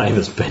Inuit tribe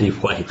as Betty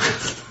White.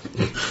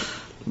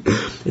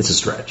 It's a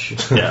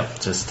stretch. Yeah,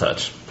 just a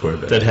touch. Poor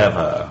Betty. Did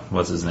have,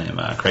 what's his name,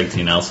 Craig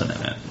T. Nelson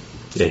in it.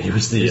 Yeah, he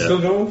was the. You still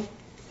going?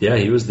 Yeah,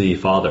 he was the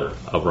father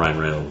of Ryan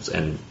Reynolds,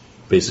 and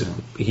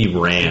basically he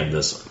ran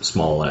this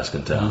small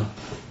Alaskan town.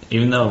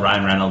 Even though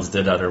Ryan Reynolds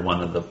did utter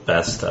one of the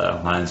best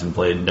lines in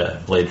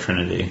Blade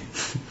Trinity,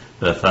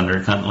 the Thunder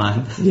Cunt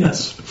line.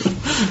 Yes.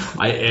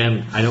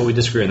 I know we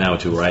disagree on that one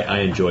too, right? I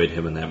enjoyed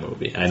him in that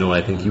movie.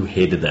 I think you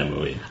hated that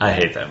movie. I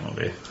hate that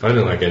movie. I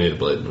didn't like any of the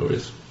Blade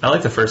movies. I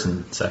like the first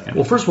and second.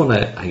 Well, first one,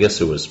 I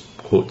guess it was,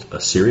 quote, a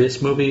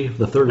serious movie.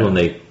 The third one,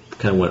 they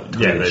kind of went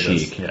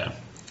tongue-in-cheek.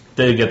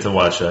 They get to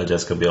watch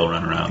Jessica Biel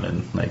run around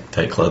in like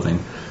tight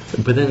clothing.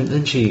 But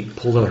then she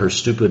pulled out her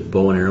stupid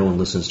bow and arrow and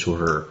listens to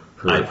her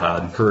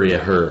iPod.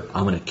 Her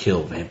I'm going to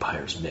kill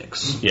vampires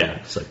mix.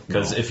 Yeah,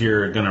 because if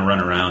you're going to run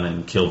around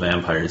and kill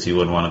vampires, you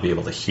wouldn't want to be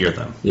able to hear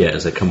them. Yeah,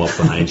 as they come up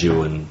behind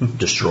you and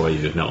destroy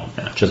you. No,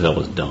 Jessica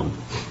was dumb.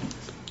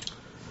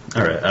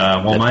 All right.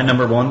 My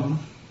number one.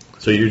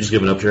 So you're just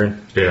giving up, Jared?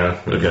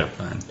 Yeah. Okay.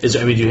 Fine.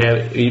 Do you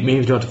have? Maybe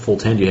if you don't have to full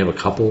 10, do you have a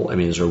couple? I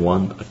mean, is there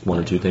one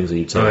or two things that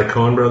you'd say? I like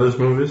Coen Brothers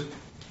movies.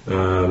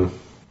 I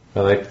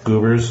like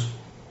Goobers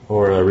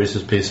or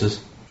Reese's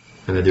Pieces,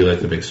 and I do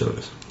like the big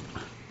sodas.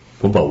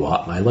 What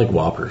about I like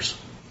Whoppers.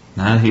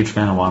 Not a huge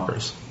fan of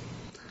Whoppers.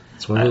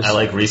 I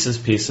like Reese's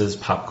Pieces,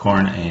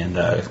 popcorn, and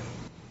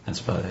that's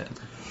about it.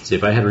 See,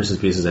 if I had Reese's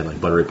Pieces and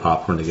like buttery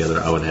popcorn together,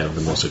 I would have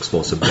the most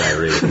explosive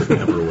diarrhea I've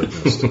ever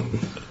witnessed.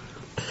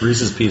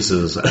 Reese's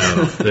Pieces, I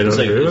don't know.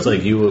 It's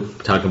like you were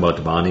talking about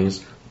the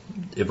Bonnies.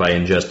 If I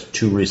ingest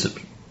two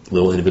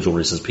little individual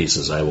Reese's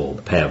Pieces, I will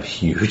have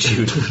huge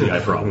GI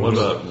problems. What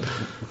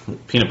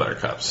about peanut butter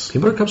cups?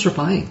 Peanut butter cups are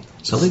fine.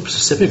 Something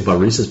specific about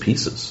Reese's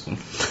Pieces.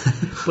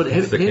 But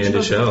the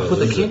candy shell. But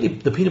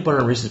the peanut butter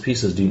on Reese's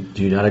Pieces, do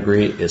you not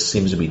agree? It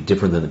seems to be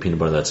different than the peanut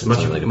butter that's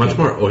much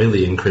more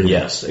oily and creamy.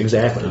 Yes,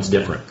 exactly. It's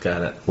different.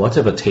 Got it. We'll have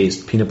to have a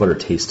peanut butter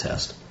taste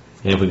test,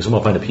 and if we can somehow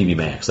find a PB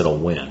Max, that'll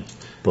win.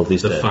 But at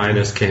least the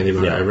finest candy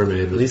bar ever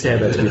made. At least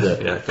have that be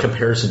the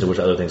comparison to which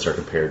other things are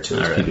compared to.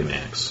 Right. PB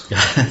Max.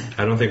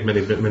 I don't think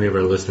many of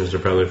our listeners are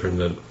probably from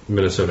the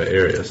Minnesota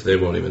area, so they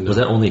won't even know. Was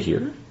that only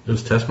here? It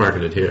was test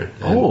marketed here.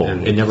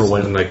 And it never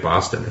went in like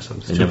Boston or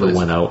something. It never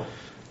went out.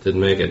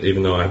 Didn't make it,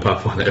 even though I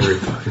bought one every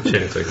fucking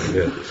chance I could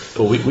get.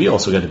 But we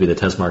also got to be the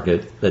test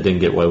market that didn't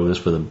get away with this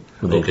for them.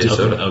 Okay,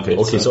 soda.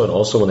 And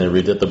also when they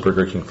redid the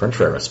Burger King French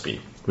fry recipe.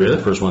 We were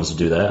the first ones to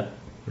do that.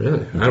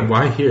 Really?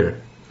 Why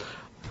here?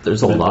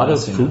 There's a lot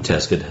of food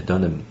tests get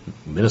done in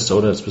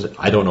Minnesota.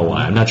 I don't know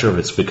why. I'm not sure if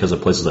it's because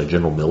of places like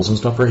General Mills and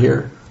stuff are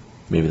here.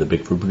 Maybe the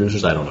big food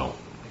producers. I don't know.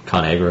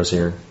 ConAgra's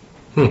here.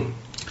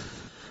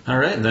 All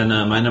right, then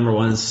my number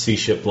one is See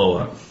Ship Blow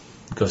Up.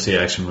 Go see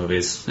action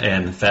movies.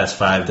 And Fast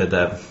Five did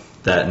that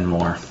and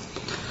more.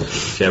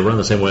 Yeah, I run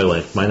the same way.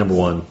 Like my number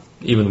one,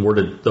 even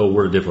worded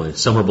differently.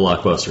 Summer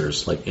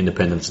blockbusters like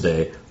Independence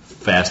Day,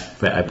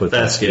 I put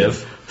Fast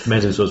Give.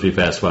 Imagine it's supposed to be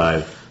Fast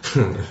Five.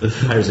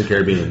 Pirates of the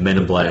Caribbean, Men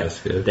in Black,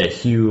 that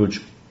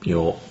huge,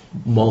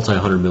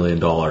 multi-$100 million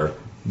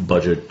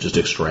budget, just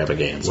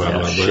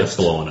extravaganza. Shit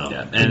blowing up.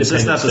 Yeah. And it's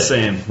just not the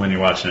same when you're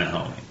watching at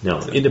home. No,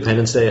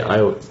 Independence Day. I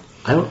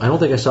don't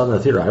think I saw it in the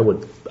theater.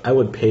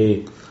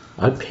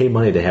 I'd pay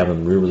money to have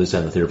them re-release that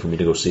in the theater for me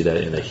to go see that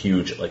in a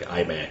huge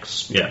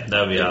IMAX. Yeah, that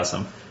would be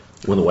awesome.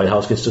 When the White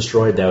House gets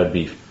destroyed, that would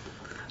be.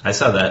 I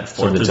saw that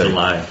 4th of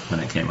July when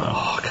it came out.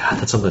 Oh God,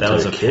 that's something to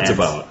tell your kids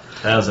about.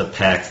 That was a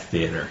packed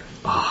theater.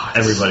 Oh,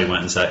 everybody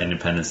went and saw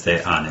Independence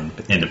Day on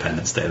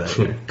Independence Day that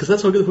year. Because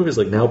that's how good the movie is.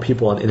 Like now,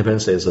 people on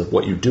Independence Day is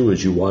what you do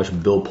is you watch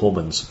Bill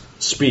Pullman's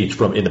speech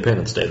from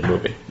Independence Day, the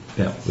movie.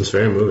 Yeah, it's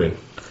very moving.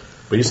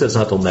 But you said it's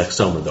not till next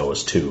summer though.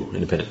 It's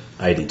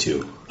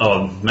ID2.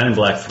 Oh, Men in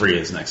Black 3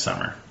 is next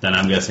summer. Then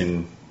I'm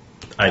guessing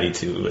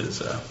ID2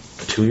 is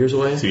 2 years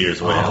away. 2 years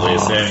away. At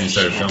least they haven't even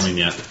started filming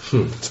yet.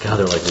 God,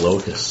 they're like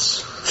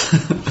locusts.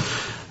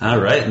 All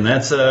right, and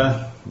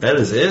that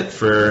is it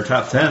for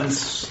top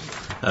tens.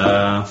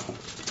 Let's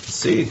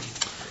see.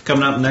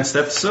 Coming up next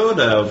episode,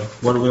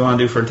 what do we want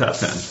to do for top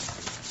 10?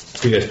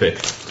 You guys pick.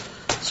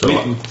 So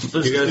let's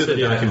do the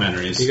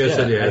documentaries. You guys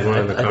said you had one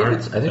in the car.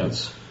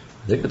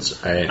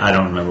 I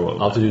don't remember what.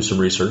 I'll have to do some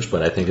research,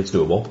 but I think it's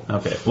doable.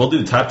 Okay, we'll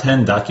do top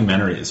 10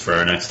 documentaries for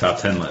our next top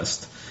 10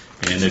 list.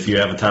 And if you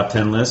have a top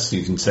 10 list,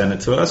 you can send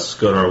it to us.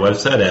 Go to our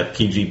website at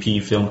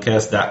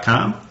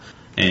pgpfilmcast.com,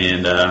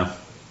 and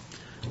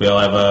we'll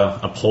have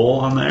a poll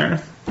on there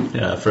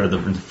for the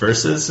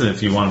verses. And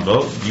if you want to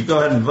vote, you go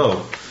ahead and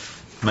vote.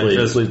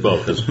 Please vote,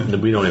 because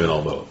we don't even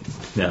all vote.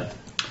 Yeah,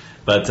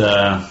 but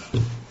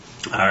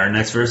our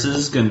next verses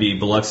is going to be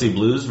Biloxi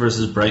Blues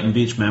versus Brighton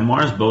Beach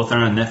Memoirs. Both are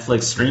on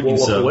Netflix streaming.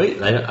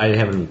 Wait, I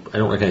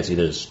don't recognize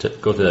either.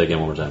 Go through that again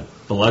one more time.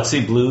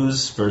 Biloxi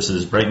Blues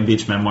versus Brighton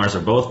Beach Memoirs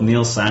are both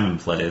Neil Simon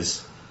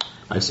plays.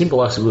 I've seen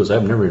Biloxi Blues.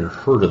 I've never even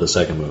heard of the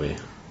second movie.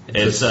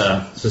 It's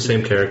the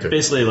same character.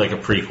 Basically like a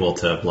prequel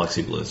to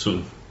Biloxi Blues.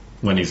 So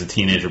when he's a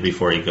teenager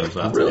before he goes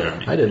off to the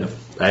army.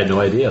 I had no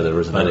idea there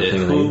was another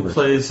thing in the Who universe.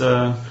 plays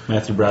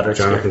Matthew Broderick's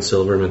Jonathan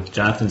Silverman.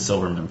 Jonathan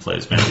Silverman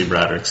plays Matthew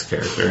Broderick's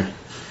character.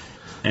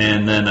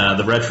 And then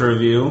the retro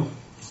review,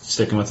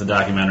 sticking with the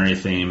documentary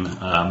theme,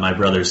 My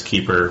Brother's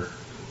Keeper,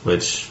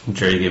 which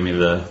Jerry gave me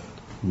the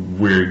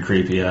weird,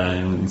 creepy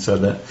eye when he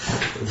said that.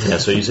 Yeah,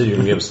 so you said you were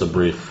going to give us the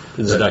brief.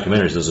 This is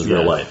documentaries, this is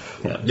real life.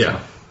 Yeah.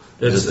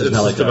 It's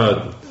not like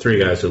about three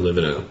guys who live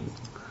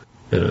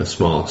in a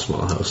small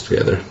house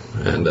together,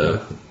 and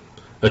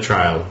a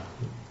trial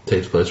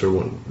takes place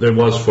where there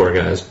was four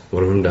guys,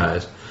 one of them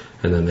dies,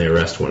 and then they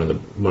arrest one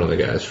of the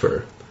guys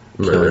for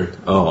murder.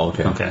 Oh,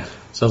 okay. Okay.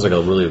 Sounds like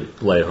a really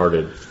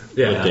lighthearted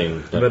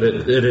thing. But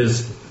it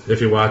is,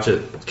 if you watch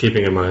it,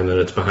 keeping in mind that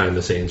it's behind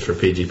the scenes for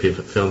PGP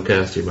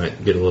Filmcast, you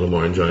might get a little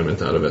more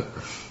enjoyment out of it.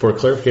 For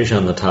clarification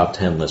on the top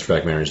 10 list for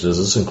documentaries, does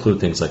this include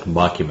things like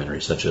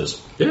mockumentaries, such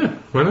as Yeah,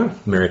 why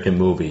not? American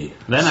Movie?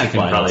 Then I can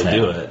Spinal probably Tap?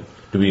 do it.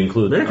 Do we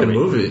include American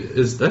Movie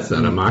that's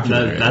not a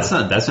mockumentary.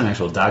 That's an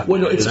actual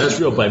documentary. Well, no, it's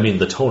real, but I mean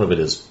the tone of it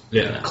is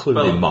Yeah.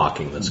 clearly But-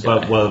 mocking this guy.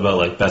 But what about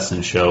like Best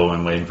in Show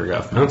and Waiting for I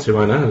Guffman? don't see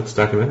why not. It's a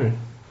documentary.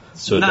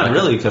 So Not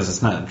really, because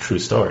it's not a true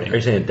story. Are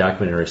you saying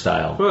documentary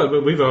style? Well,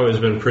 but we've always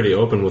been pretty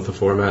open with the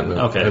format and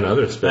Okay. and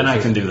other spaces. Then I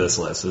can do this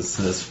list.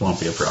 This won't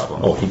be a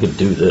problem. Oh, he could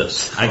do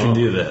this. I can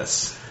do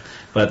this.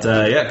 But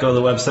yeah, go to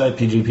the website,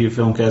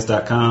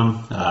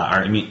 pgpfilmcast.com.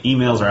 Our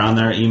emails are on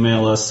there.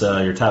 Email us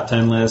your top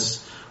 10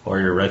 lists or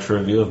your retro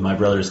review of My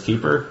Brother's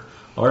Keeper.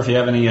 Or if you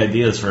have any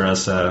ideas for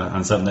us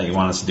on something that you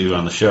want us to do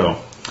on the show.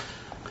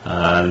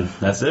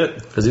 That's it.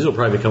 Because these will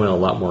probably be coming a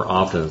lot more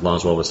often as long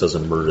as one of us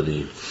doesn't murder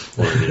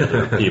one of the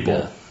other people.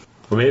 Yeah.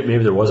 Or maybe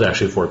there was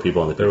actually 4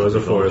 people on the There was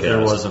a fourth. There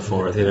was a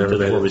fourth. He never made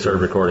Before it we started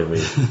through. recording,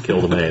 we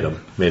killed him and ate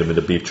him. Made him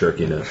into beef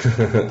jerky,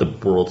 the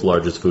world's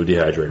largest food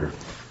dehydrator.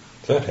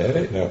 Is that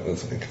Headache? No,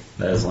 that's like.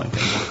 That is Lincoln.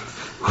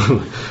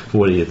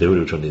 What do you think?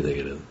 Which one do you think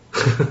it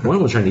is?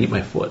 One was trying to eat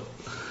my foot.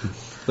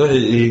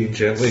 He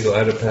gently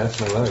glided past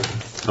my leg.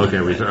 Okay,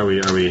 are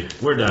we?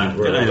 We're done.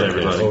 Good night,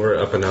 everybody. Over,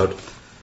 up and out.